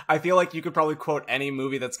 I feel like you could probably quote any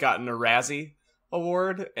movie that's gotten a Razzie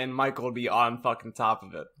award, and Michael would be on fucking top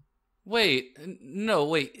of it. Wait,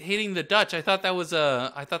 hating the Dutch. I thought that was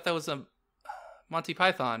a Monty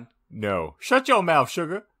Python. No. Shut your mouth,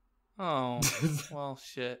 sugar. Oh, well,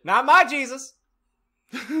 shit. Not my Jesus.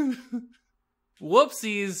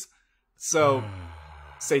 Whoopsies. So,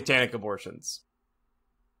 satanic abortions.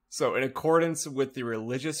 So, in accordance with the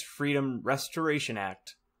Religious Freedom Restoration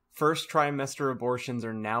Act First trimester abortions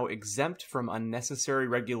are now exempt from unnecessary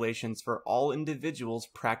regulations for all individuals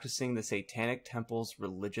practicing the Satanic Temple's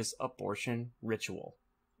religious abortion ritual,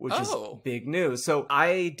 which is big news. So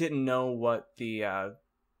I didn't know what the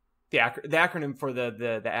acronym for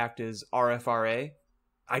the act is RFRA.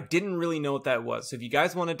 I didn't really know what that was. So if you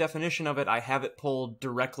guys want a definition of it, I have it pulled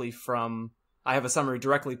directly from... I have a summary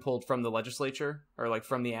directly pulled from the legislature, or like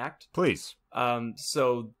from the act. Please.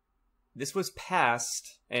 So this was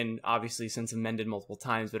passed, and obviously since amended multiple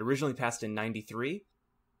times, but originally passed in 93.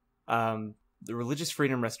 The Religious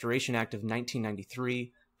Freedom Restoration Act of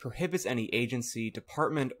 1993 prohibits any agency,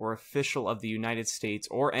 department, or official of the United States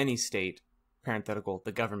or any state, parenthetical,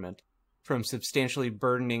 the government, from substantially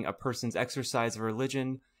burdening a person's exercise of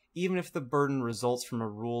religion, even if the burden results from a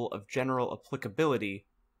rule of general applicability,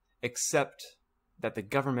 except that the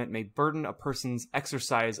government may burden a person's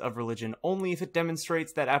exercise of religion only if it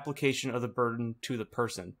demonstrates that application of the burden to the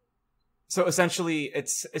person. So essentially,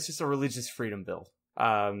 it's just a religious freedom bill.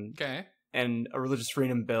 Okay. And a religious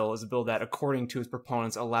freedom bill is a bill that, according to its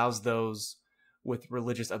proponents, allows those with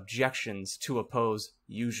religious objections to oppose,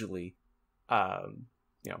 usually,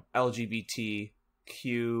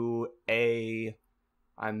 LGBTQA.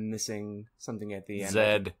 I'm missing something at the end.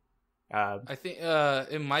 Z. I think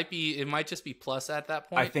it might just be plus at that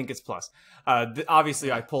point. I think it's plus.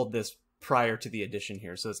 Obviously, I pulled this prior to the addition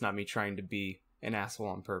here, so it's not me trying to be an asshole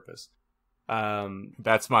on purpose.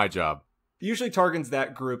 That's my job. Usually targets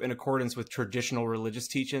that group in accordance with traditional religious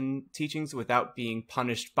teachings without being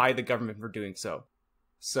punished by the government for doing so.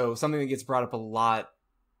 So something that gets brought up a lot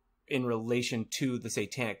in relation to the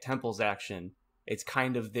Satanic Temple's action, it's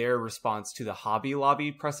kind of their response to the Hobby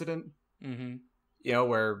Lobby precedent. Mm-hmm.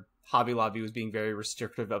 Where Hobby Lobby was being very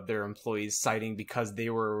restrictive of their employees, citing because they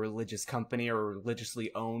were a religious company or a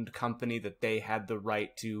religiously owned company that they had the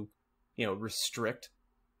right to, restrict,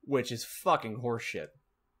 which is fucking horseshit.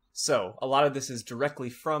 So, a lot of this is directly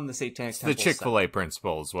from the Satanic Temple. The Chick-fil-A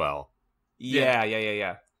principle as well.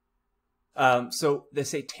 Yeah. So, the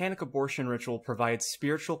Satanic abortion ritual provides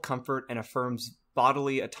spiritual comfort and affirms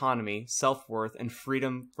bodily autonomy, self-worth, and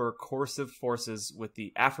freedom for coercive forces with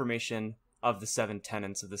the affirmation of the 7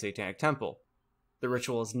 tenets of the Satanic Temple. The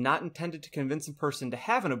ritual is not intended to convince a person to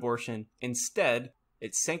have an abortion. Instead,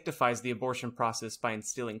 it sanctifies the abortion process by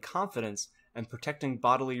instilling confidence and protecting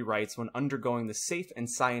bodily rights when undergoing the safe and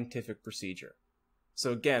scientific procedure.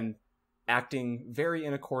 So again, acting very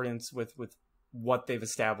in accordance with what they've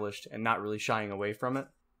established and not really shying away from it.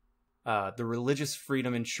 The religious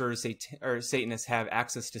freedom ensures Satanists have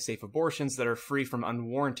access to safe abortions that are free from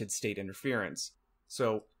unwarranted state interference.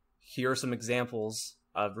 So here are some examples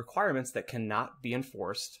of requirements that cannot be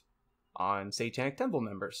enforced on Satanic Temple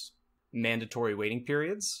members. Mandatory waiting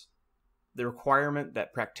periods, the requirement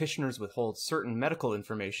that practitioners withhold certain medical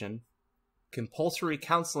information, compulsory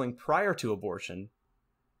counseling prior to abortion,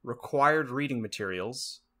 required reading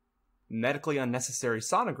materials, medically unnecessary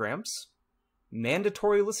sonograms,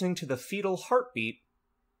 mandatory listening to the fetal heartbeat,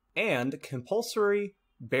 and compulsory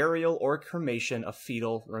burial or cremation of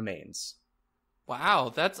fetal remains.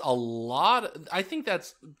 Wow, that's a lot. I think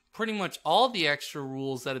that's pretty much all the extra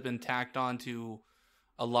rules that have been tacked on to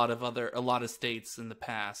a lot of states in the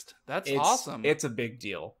past. It's awesome. It's a big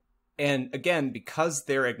deal. And again, because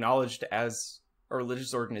they're acknowledged as a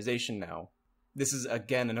religious organization now, this is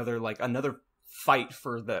again another fight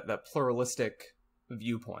for the pluralistic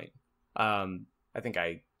viewpoint. I think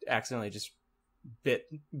I accidentally just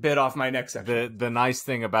bit off my next section. The nice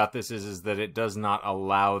thing about this is that it does not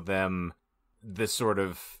allow them this sort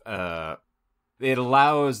of it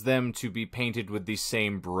allows them to be painted with the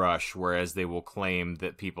same brush, whereas they will claim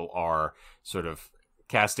that people are sort of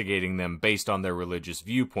castigating them based on their religious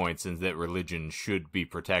viewpoints and that religion should be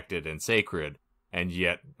protected and sacred, and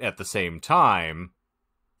yet at the same time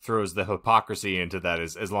throws the hypocrisy into that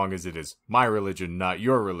as long as it is my religion, not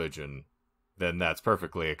your religion, then that's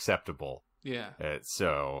perfectly acceptable. Yeah.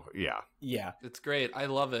 Yeah. It's great. I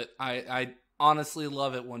love it. I honestly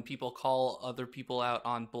love it when people call other people out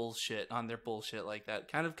on their bullshit like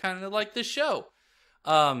that. Kind of like this show,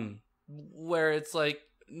 where it's like,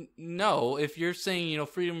 no, if you're saying,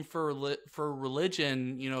 freedom for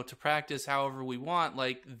religion, to practice however we want,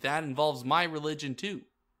 like that involves my religion too.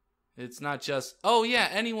 It's not just, oh yeah,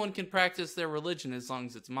 anyone can practice their religion as long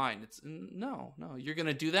as it's mine. It's no, you're going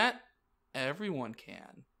to do that. Everyone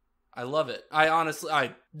can. I love it.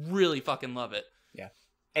 I really fucking love it. Yeah.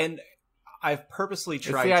 And I've purposely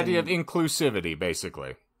tried. It's the idea of inclusivity,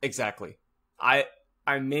 basically. Exactly. I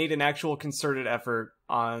made an actual concerted effort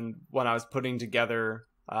on when I was putting together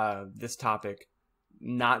this topic,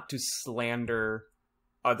 not to slander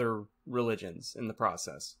other religions in the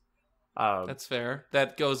process. That's fair.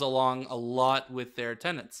 That goes along a lot with their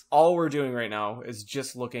tenets. All we're doing right now is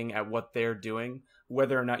just looking at what they're doing,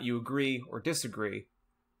 whether or not you agree or disagree.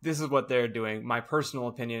 This is what they're doing. My personal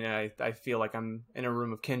opinion, and I feel like I'm in a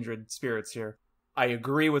room of kindred spirits here. I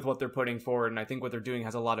agree with what they're putting forward, and I think what they're doing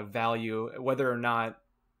has a lot of value. Whether or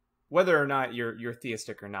not you're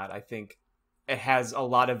theistic or not, I think it has a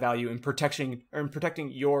lot of value in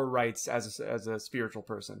protecting your rights as a spiritual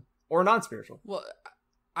person or non-spiritual. Well,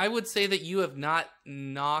 I would say that you have not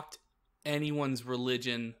knocked anyone's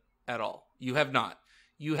religion at all. You have not.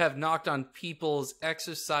 You have knocked on people's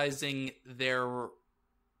exercising their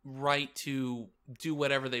right to do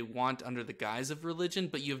whatever they want under the guise of religion,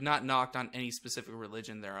 but you have not knocked on any specific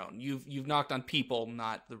religion their own. You've knocked on people,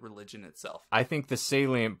 not the religion itself. I think the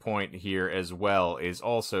salient point here as well is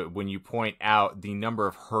also when you point out the number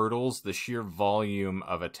of hurdles, the sheer volume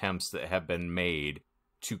of attempts that have been made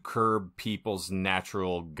to curb people's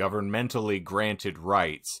natural governmentally granted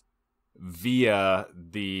rights via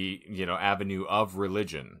the, avenue of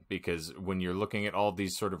religion. Because when you're looking at all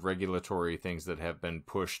these sort of regulatory things that have been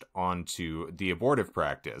pushed onto the abortive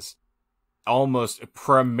practice, almost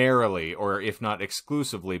primarily, or if not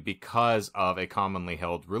exclusively, because of a commonly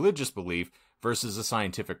held religious belief versus a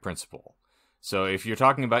scientific principle. So if you're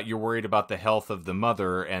talking about you're worried about the health of the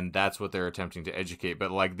mother, and that's what they're attempting to educate,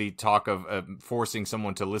 but like the talk of forcing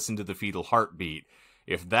someone to listen to the fetal heartbeat,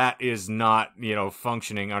 if that is not,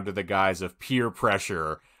 functioning under the guise of peer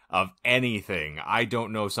pressure of anything, I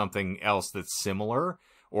don't know something else that's similar,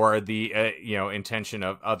 or the, intention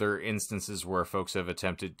of other instances where folks have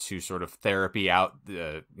attempted to sort of therapy out,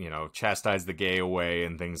 chastise the gay away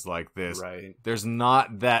and things like this. Right. There's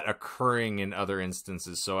not that occurring in other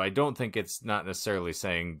instances, so I don't think it's not necessarily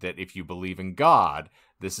saying that if you believe in God,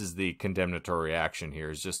 this is the condemnatory action here.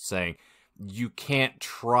 It's just saying you can't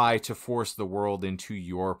try to force the world into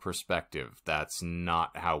your perspective. That's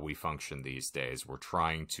not how we function these days. We're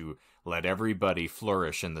trying to let everybody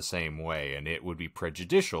flourish in the same way, and it would be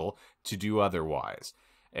prejudicial to do otherwise.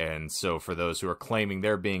 And so for those who are claiming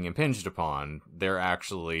they're being impinged upon, they're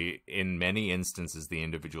actually, in many instances, the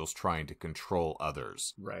individuals trying to control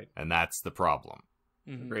others. Right. And that's the problem.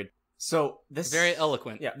 Mm-hmm. Great. So this very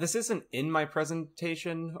eloquent. Yeah, this isn't in my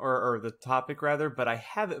presentation or the topic rather, but I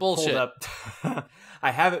have it Bullshit. pulled up. I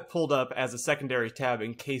have it pulled up as a secondary tab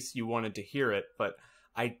in case you wanted to hear it. But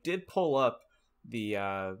I did pull up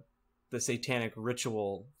the satanic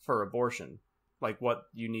ritual for abortion, like what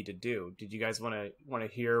you need to do. Did you guys want to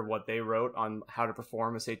hear what they wrote on how to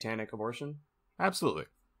perform a satanic abortion? Absolutely.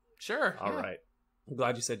 Sure. All right. I'm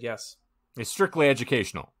glad you said yes. It's strictly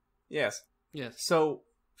educational. Yes. Yes. So,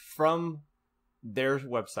 from their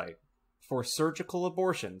website, for surgical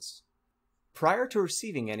abortions, prior to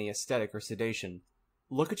receiving any aesthetic or sedation,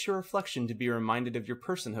 look at your reflection to be reminded of your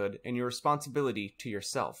personhood and your responsibility to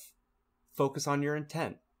yourself. Focus on your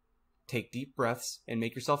intent. Take deep breaths and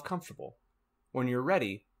make yourself comfortable. When you're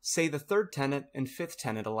ready, say the third tenet and fifth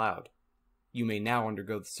tenet aloud. You may now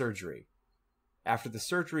undergo the surgery. After the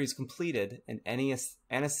surgery is completed and any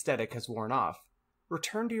anesthetic has worn off,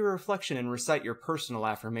 return to your reflection and recite your personal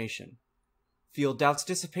affirmation. Feel doubts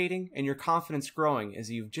dissipating and your confidence growing as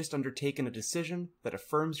you've just undertaken a decision that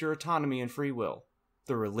affirms your autonomy and free will.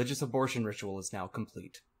 The religious abortion ritual is now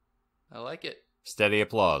complete. I like it. Steady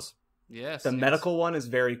applause. Yes. The medical one is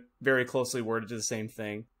very, very closely worded to the same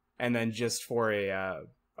thing. And then just for a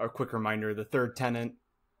quick reminder, the third tenet,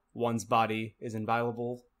 one's body is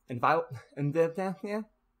inviolable. Yeah?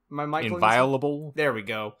 My mic Inviolable? There we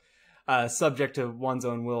go. Subject to one's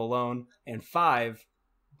own will alone. And 5,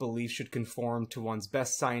 belief should conform to one's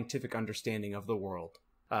best scientific understanding of the world.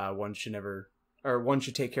 One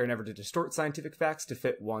should take care never to distort scientific facts to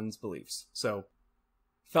fit one's beliefs. So,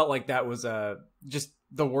 felt like that was just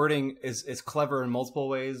the wording is clever in multiple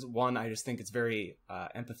ways. One, I just think it's very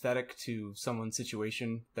empathetic to someone's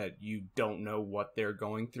situation that you don't know what they're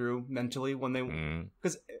going through mentally when they,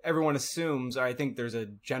 because everyone assumes, or I think there's a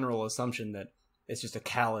general assumption that it's just a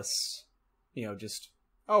callous, just,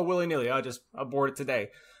 willy-nilly, I'll just abort it today.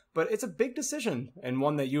 But it's a big decision, and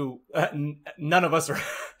one that none of us are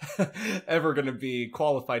ever going to be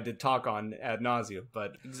qualified to talk on ad nauseum.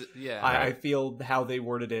 But yeah, I feel how they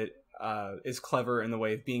worded it is clever in the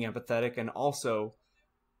way of being empathetic and also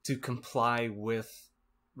to comply with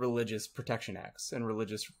religious protection acts and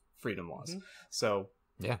religious freedom laws. So,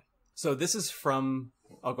 yeah. So this is from...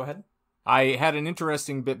 Oh, go ahead. I had an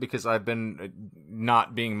interesting bit because I've been,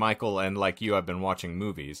 not being Michael and like you, I've been watching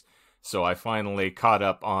movies. So I finally caught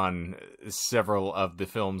up on several of the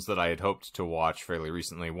films that I had hoped to watch fairly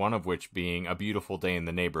recently, one of which being A Beautiful Day in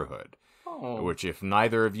the Neighborhood, which if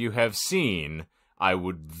neither of you have seen, I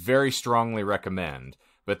would very strongly recommend.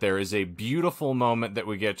 But there is a beautiful moment that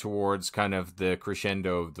we get towards kind of the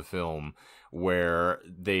crescendo of the film where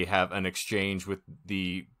they have an exchange with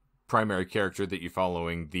the primary character that you're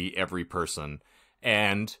following, the every person,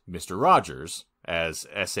 and Mr. Rogers, as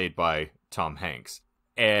essayed by Tom Hanks.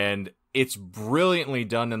 And it's brilliantly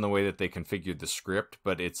done in the way that they configured the script,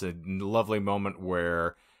 but it's a lovely moment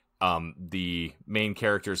where the main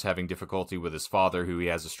character is having difficulty with his father, who he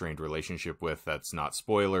has a strained relationship with. That's not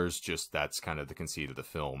spoilers, just that's kind of the conceit of the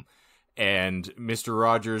film. And Mr.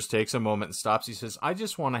 Rogers takes a moment and stops. He says, I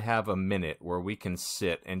just want to have a minute where we can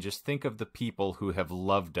sit and just think of the people who have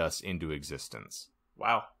loved us into existence.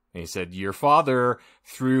 Wow. And he said, your father,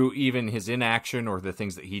 through even his inaction or the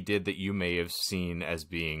things that he did that you may have seen as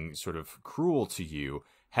being sort of cruel to you,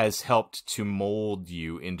 has helped to mold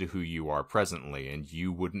you into who you are presently, and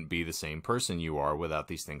you wouldn't be the same person you are without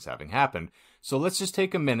these things having happened. So let's just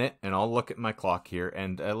take a minute, and I'll look at my clock here,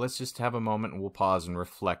 and let's just have a moment, and we'll pause and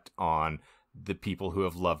reflect on the people who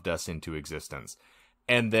have loved us into existence.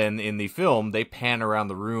 And then in the film, they pan around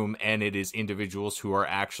the room, and it is individuals who are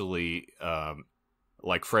actually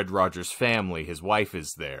like Fred Rogers' family. His wife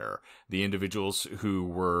is there. The individuals who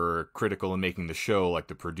were critical in making the show, like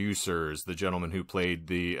the producers, the gentleman who played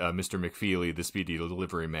the Mr. McFeely, the speedy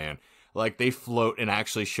delivery man. Like, they float and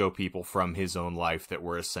actually show people from his own life that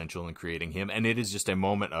were essential in creating him. And it is just a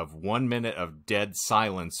moment of 1 minute of dead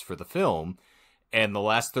silence for the film. And the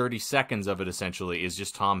last 30 seconds of it, essentially, is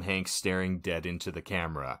just Tom Hanks staring dead into the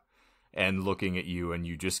camera and looking at you, and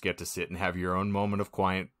you just get to sit and have your own moment of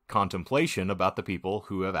quiet contemplation about the people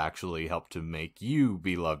who have actually helped to make you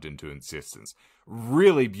be loved into existence.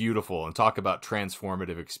 Really beautiful, and talk about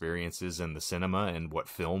transformative experiences in the cinema and what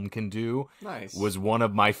film can do. Nice. Was one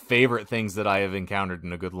of my favorite things that I have encountered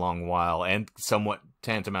in a good long while, and somewhat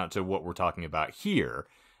tantamount to what we're talking about here.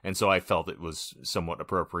 And so I felt it was somewhat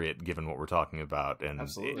appropriate given what we're talking about, and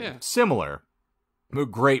Absolutely. Yeah. similar. A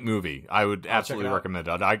great movie. I would I'll absolutely check it out. recommend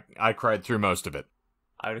it. I cried through most of it.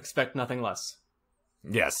 I would expect nothing less.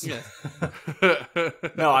 Yes. Yeah.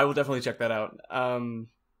 No, I will definitely check that out.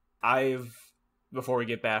 Before we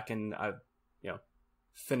get back and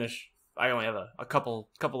finish, I only have a couple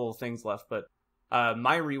little things left, but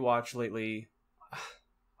my rewatch lately,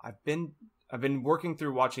 I've been working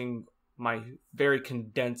through watching my very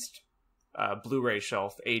condensed Blu-ray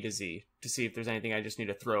shelf A to Z to see if there's anything I just need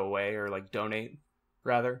to throw away or like donate,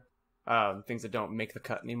 rather, things that don't make the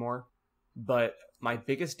cut anymore. But my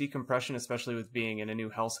biggest decompression, especially with being in a new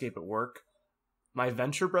hellscape at work, my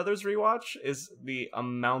Venture Brothers rewatch is the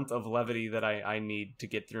amount of levity that I need to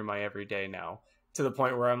get through my everyday now, to the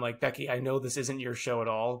point where I'm like, Becky, I know this isn't your show at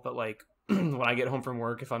all, but like when I get home from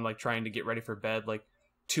work, if I'm like trying to get ready for bed, like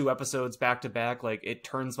 2 episodes back to back, like it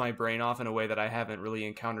turns my brain off in a way that I haven't really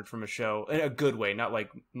encountered from a show, in a good way, not like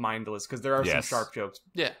mindless, because there are some Yes. sharp jokes.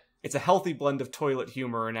 Yeah. It's a healthy blend of toilet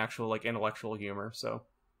humor and actual like intellectual humor. So,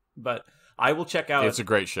 but I will check out. It's a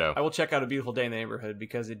great show. I will check out A Beautiful Day in the Neighborhood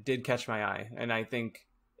because it did catch my eye, and I think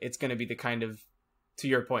it's going to be the kind of, to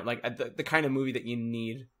your point, like the kind of movie that you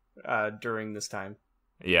need during this time.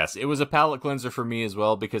 Yes, it was a palate cleanser for me as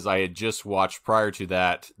well, because I had just watched prior to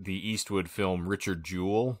that the Eastwood film Richard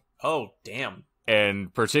Jewell. Oh, damn.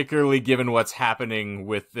 And particularly given what's happening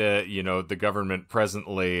with the government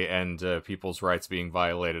presently and people's rights being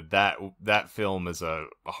violated, that film is a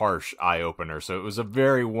harsh eye opener. So it was a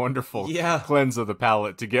very wonderful cleanse of the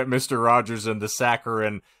palate to get Mr. Rogers and the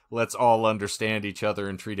saccharine "let's all understand each other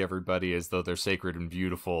and treat everybody as though they're sacred and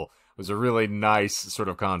beautiful" was a really nice sort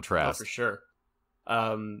of Oh, contrast. for sure.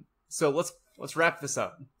 So let's wrap this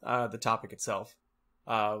up. The topic itself.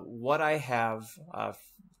 What I have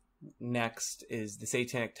next is the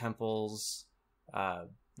Satanic Temple's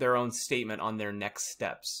their own statement on their next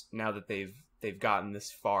steps now that they've gotten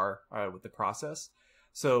this far with the process.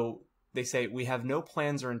 So they say, we have no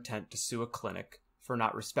plans or intent to sue a clinic for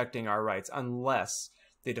not respecting our rights unless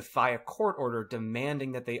they defy a court order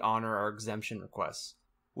demanding that they honor our exemption requests.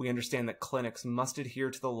 We understand that clinics must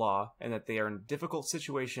adhere to the law and that they are in a difficult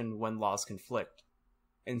situation when laws conflict.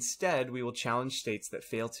 Instead, we will challenge states that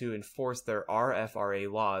fail to enforce their RFRA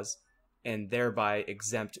laws and thereby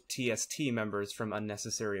exempt TST members from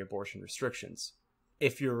unnecessary abortion restrictions.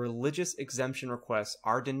 If your religious exemption requests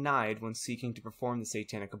are denied when seeking to perform the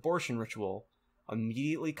satanic abortion ritual,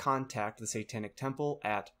 immediately contact the Satanic Temple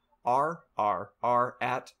at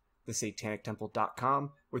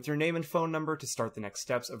rrr@thesatanictemple.com with your name and phone number to start the next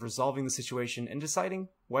steps of resolving the situation and deciding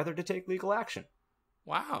whether to take legal action.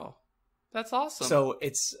 Wow. That's awesome. So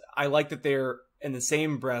I like that they're in the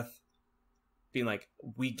same breath being like,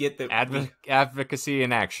 we get that. Advocacy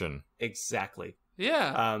in action. Exactly.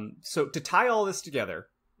 Yeah. So to tie all this together,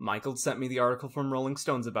 Michael sent me the article from Rolling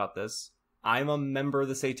Stones about this. I'm a member of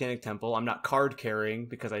the Satanic Temple. I'm not card carrying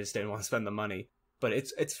because I just didn't want to spend the money. But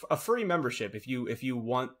it's a free membership if you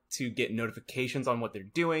want to get notifications on what they're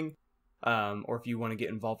doing, or if you want to get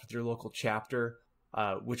involved with your local chapter,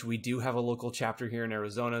 which we do have a local chapter here in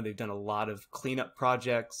Arizona. They've done a lot of cleanup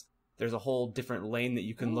projects. There's a whole different lane that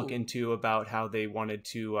you can look into about how they wanted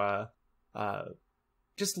to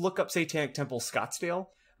just look up Satanic Temple Scottsdale.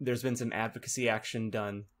 There's been some advocacy action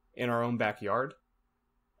done in our own backyard.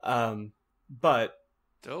 But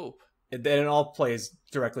dope. It all plays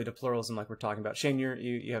directly to pluralism like we're talking about. Shane,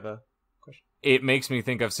 you have a question? It makes me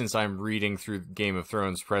think of, since I'm reading through Game of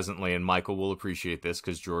Thrones presently, and Michael will appreciate this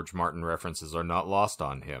because George Martin references are not lost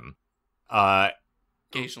on him.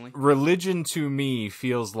 Occasionally. Religion to me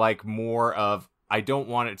feels like more of, I don't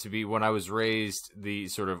want it to be, when I was raised, the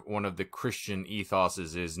sort of one of the Christian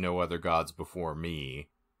ethoses is no other gods before me.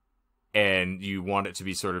 And you want it to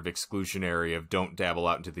be sort of exclusionary of don't dabble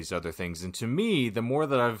out into these other things. And to me, the more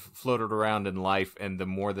that I've floated around in life and the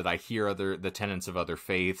more that I hear the tenets of other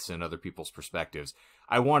faiths and other people's perspectives,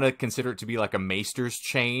 I want to consider it to be like a maester's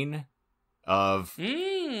chain of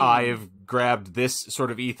I have grabbed this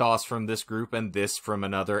sort of ethos from this group and this from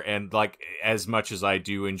another. And like, as much as I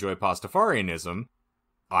do enjoy Pastafarianism,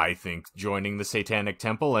 I think joining the Satanic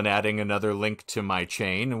Temple and adding another link to my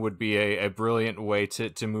chain would be a brilliant way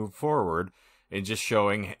to move forward, and just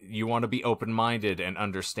showing you want to be open-minded and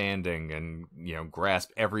understanding and, you know,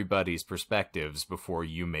 grasp everybody's perspectives before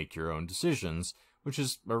you make your own decisions, which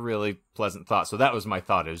is a really pleasant thought. So that was my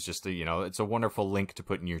thought, is just, it's a wonderful link to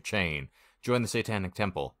put in your chain. Join the Satanic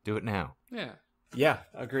Temple. Do it now. Yeah. Yeah,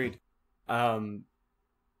 agreed.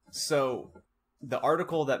 So the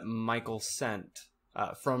article that Michael sent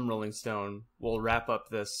from Rolling Stone will wrap up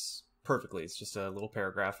this perfectly. It's just a little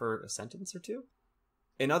paragraph or a sentence or two.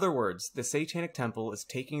 In other words, the Satanic Temple is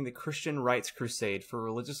taking the Christian rights crusade for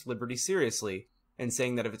religious liberty seriously and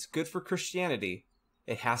saying that if it's good for Christianity,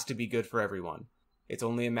 it has to be good for everyone. It's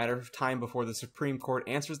only a matter of time before the Supreme Court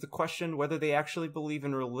answers the question whether they actually believe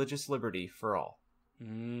in religious liberty for all.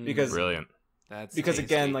 Because brilliant. Because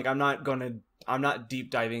again, like I'm not deep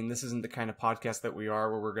diving. This isn't the kind of podcast that we are,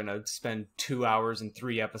 where we're gonna spend 2 hours and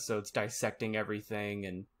 3 episodes dissecting everything.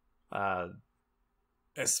 And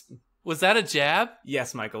was that a jab?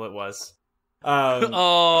 Yes, Michael, it was.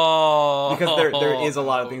 Oh, because there is a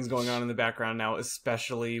lot of things going on in the background now,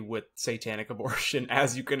 especially with satanic abortion.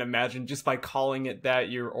 As you can imagine, just by calling it that,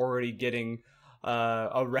 you're already getting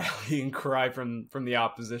a rallying cry from the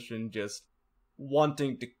opposition, just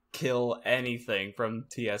wanting to kill anything from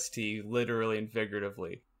TST, literally and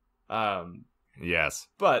figuratively. Yes.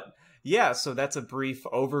 But yeah, so that's a brief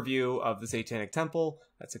overview of the Satanic Temple.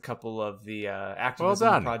 That's a couple of the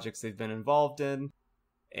activism projects they've been involved in.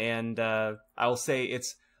 And I will say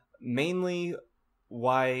it's mainly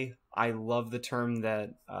why I love the term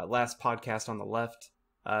that last podcast on the left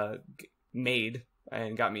made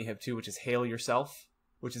and got me hip to, which is hail yourself,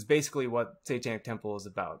 which is basically what Satanic Temple is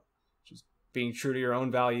about. Being true to your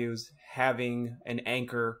own values, having an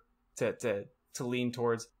anchor to lean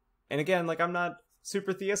towards. And again, like I'm not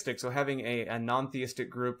super theistic, so having a non-theistic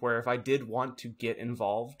group where if I did want to get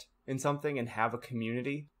involved in something and have a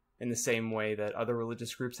community in the same way that other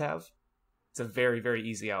religious groups have, it's a very, very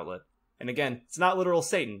easy outlet. And again, it's not literal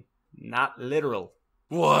Satan. Not literal.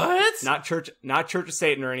 What? Not Church of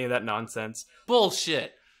Satan or any of that nonsense.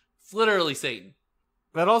 Bullshit. It's literally Satan.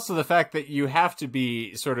 But also the fact that you have to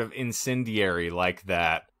be sort of incendiary like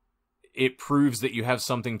that, it proves that you have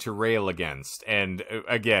something to rail against. And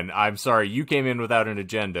again, I'm sorry, you came in without an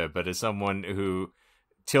agenda, but as someone who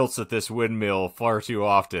tilts at this windmill far too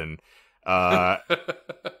often, I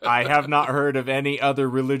have not heard of any other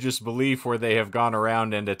religious belief where they have gone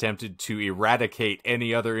around and attempted to eradicate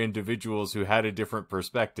any other individuals who had a different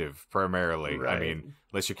perspective, primarily. Right. I mean,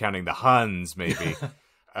 unless you're counting the Huns, maybe.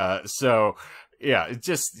 Yeah,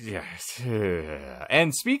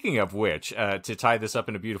 and speaking of which, to tie this up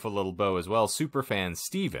in a beautiful little bow as well, superfan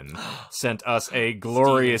Steven sent us a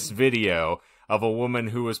glorious video of a woman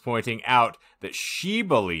who was pointing out that she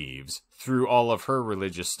believes, through all of her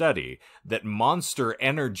religious study, that Monster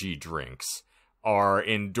energy drinks are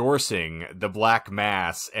endorsing the Black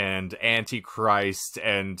Mass and Antichrist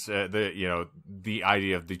and the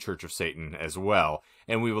idea of the Church of Satan as well.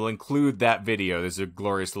 And we will include that video. There's a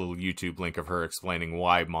glorious little YouTube link of her explaining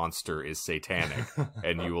why Monster is satanic,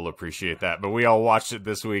 and you will appreciate that. But we all watched it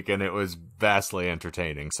this week, and it was vastly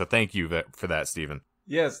entertaining. So thank you for that, Stephen.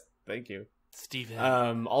 Yes, thank you.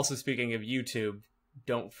 Stephen. Also, speaking of YouTube,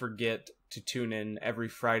 don't forget to tune in every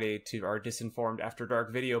Friday to our Disinformed After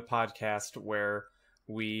Dark video podcast, where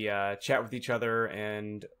we chat with each other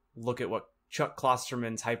and look at what Chuck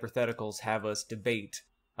Klosterman's hypotheticals have us debate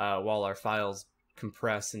while our files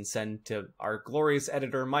compress and send to our glorious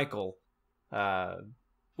editor, Michael.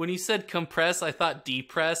 When you said compress, I thought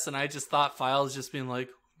depress, and I just thought files just being like,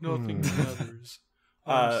 nothing matters.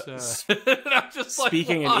 I'm sad. I'm just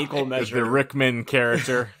speaking like, in equal measure, the Rickman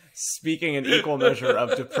character. Speaking in equal measure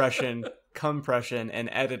of depression, compression, and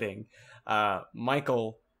editing,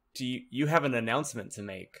 Michael, do you have an announcement to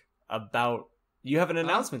make about? You have an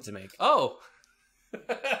announcement to make. Oh,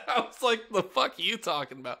 I was like, the fuck are you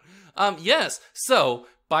talking about? Yes. So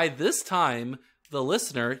by this time, the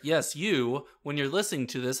listener, yes, you, when you're listening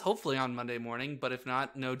to this, hopefully on Monday morning, but if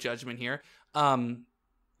not, no judgment here.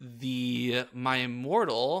 The My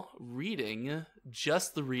Immortal reading,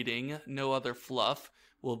 just the reading, no other fluff,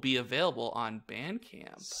 will be available on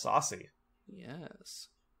Bandcamp. Saucy. Yes.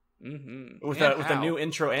 Mm-hmm. With a new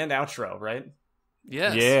intro and outro, right?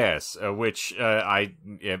 Yes. Yes, which I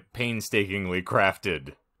painstakingly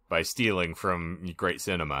crafted by stealing from Great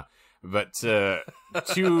Cinema. But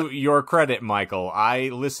to your credit, Michael, I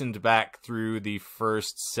listened back through the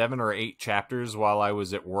first 7 or 8 chapters while I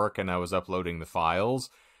was at work and I was uploading the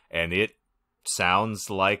files, and it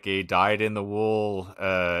sounds like a dyed-in-the-wool,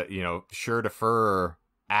 sure-to-fur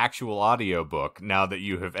actual audiobook now that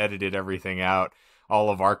you have edited everything out. All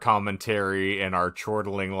of our commentary and our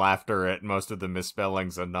chortling laughter at most of the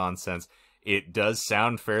misspellings and nonsense. It does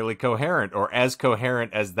sound fairly coherent, or as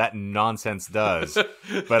coherent as that nonsense does.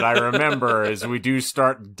 But I remember as we do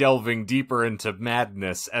start delving deeper into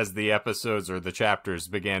madness as the episodes or the chapters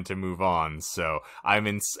began to move on. So I'm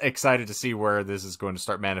excited to see where this is going to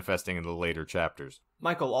start manifesting in the later chapters.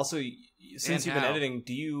 Michael, also, since you've been editing,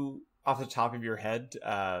 do you, off the top of your head,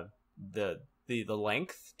 the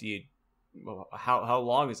length? How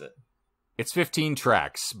long is it? It's 15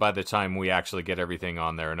 tracks by the time we actually get everything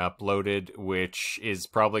on there and uploaded, which is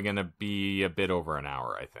probably going to be a bit over an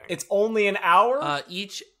hour, I think. It's only an hour?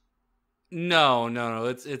 Each... No.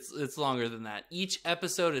 It's longer than that. Each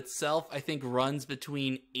episode itself, I think, runs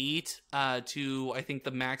between 8 to, I think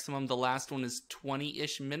the maximum, the last one is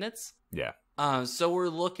 20-ish minutes. Yeah. So we're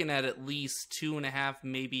looking at least 2.5,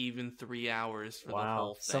 maybe even 3 hours for the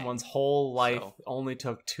whole thing. Someone's whole life only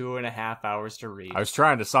took 2.5 hours to read. I was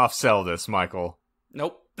trying to soft sell this, Michael.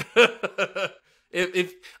 Nope.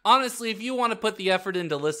 if honestly, if you want to put the effort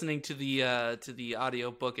into listening to the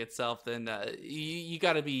audio book itself, then you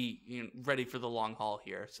got to be ready for the long haul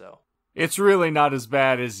here. So it's really not as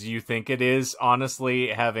bad as you think it is. Honestly,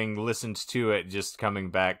 having listened to it, just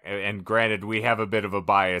coming back, and granted, we have a bit of a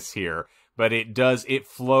bias here. But it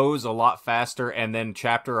flows a lot faster, and then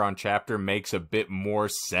chapter on chapter makes a bit more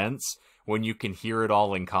sense when you can hear it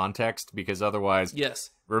all in context, because otherwise, yes.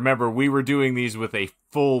 Remember, we were doing these with a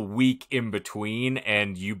full week in between,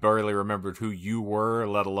 and you barely remembered who you were,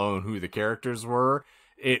 let alone who the characters were.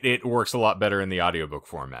 It works a lot better in the audiobook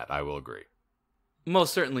format, I will agree.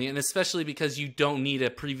 Most certainly, and especially because you don't need a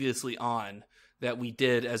previously on that we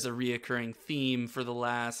did as a reoccurring theme for the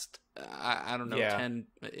last... I don't know,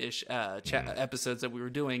 10-ish episodes that we were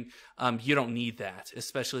doing. You don't need that,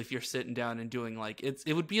 especially if you're sitting down and doing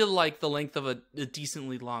it would be like the length of a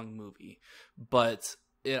decently long movie. But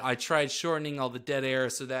I tried shortening all the dead air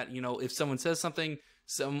so that, if someone says something,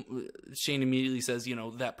 Shane immediately says,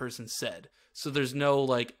 that person said. So there's no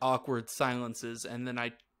awkward silences. And then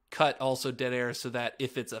I cut also dead air so that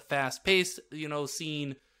if it's a fast paced,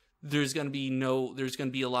 scene, there's going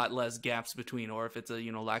to be a lot less gaps between, or if it's a,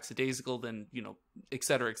 lackadaisical, then, et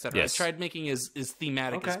cetera, et cetera. Yes. I tried making as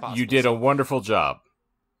thematic as possible. You did a wonderful job.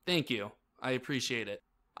 Thank you. I appreciate it.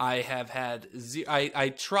 I have had,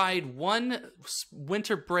 I tried one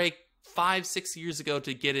winter break 5-6 years ago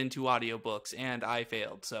to get into audiobooks, and I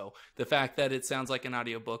failed. So the fact that it sounds like an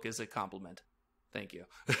audiobook is a compliment. Thank you.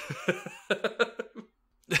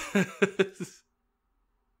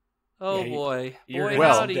 Oh boy. You're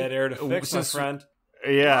howdy. dead air to fix, my friend.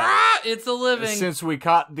 Yeah. It's a living. Since we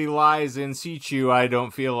caught the lies in situ, I don't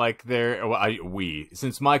feel like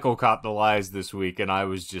since Michael caught the lies this week and I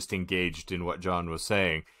was just engaged in what John was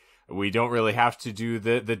saying, we don't really have to do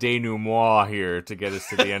the denouement here to get us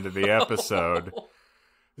to the end of the episode.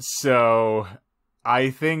 So I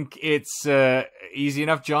think it's easy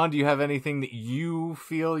enough. John, do you have anything that you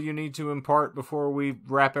feel you need to impart before we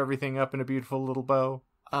wrap everything up in a beautiful little bow?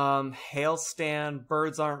 Hail Stan,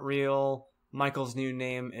 birds aren't real. Michael's new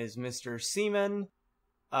name is Mr. Seaman.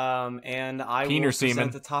 And I will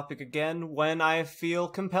present the topic again when I feel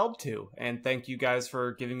compelled to. And thank you guys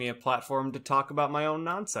for giving me a platform to talk about my own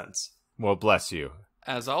nonsense. Well, bless you.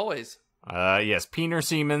 As always. Yes, Peener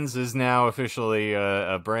Siemens is now officially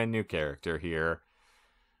a brand new character here.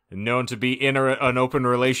 Known to be in an open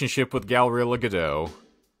relationship with Galrilla Godot.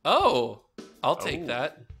 Oh, I'll take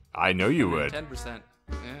that. I know you would. 10%.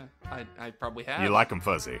 Yeah, I probably have. You like him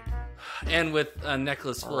fuzzy. And with a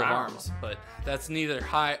necklace full of arms, but that's neither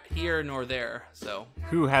here nor there, so.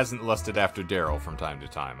 Who hasn't lusted after Daryl from time to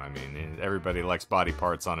time? I mean, everybody likes body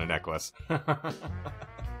parts on a necklace.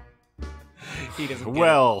 He doesn't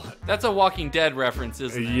Well, that's a Walking Dead reference,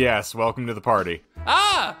 isn't it? yes, welcome to the party.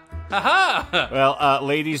 Ah! Haha! Well,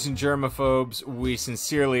 ladies and germaphobes, we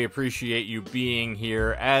sincerely appreciate you being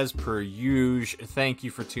here. As per usual, thank you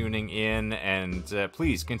for tuning in, and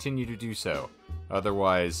please continue to do so.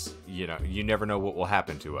 Otherwise, you never know what will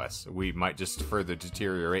happen to us. We might just further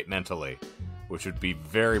deteriorate mentally, which would be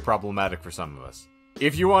very problematic for some of us.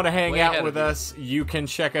 If you want to hang out with us, you can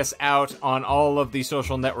check us out on all of the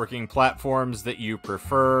social networking platforms that you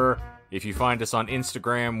prefer. If you find us on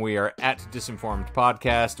Instagram, we are at Disinformed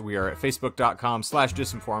Podcast. We are at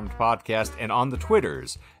Facebook.com/Disinformed Podcast, and on the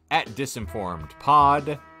Twitters at Disinformed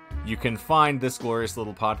Pod. You can find this glorious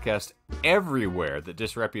little podcast everywhere that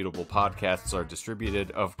disreputable podcasts are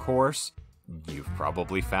distributed, of course. You've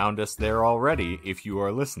probably found us there already if you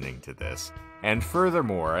are listening to this. And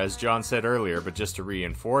furthermore, as John said earlier, but just to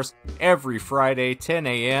reinforce, every Friday, 10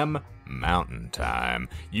 a.m., Mountain Time,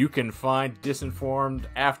 you can find Disinformed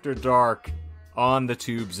After Dark on the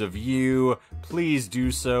tubes of you. Please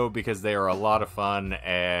do so, because they are a lot of fun,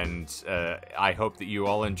 and I hope that you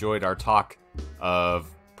all enjoyed our talk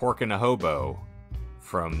of Pork and a Hobo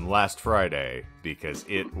from last Friday, because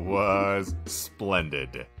it was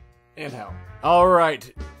splendid. In hell. All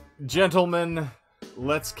right, gentlemen,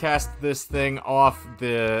 let's cast this thing off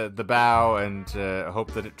the bow and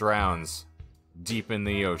hope that it drowns deep in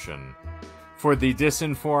the ocean. For the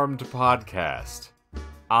Disinformed Podcast,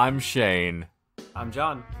 I'm Shane. I'm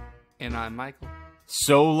John. And I'm Michael.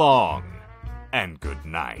 So long, and good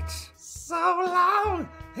night. So long,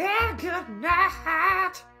 and good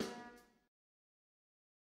night.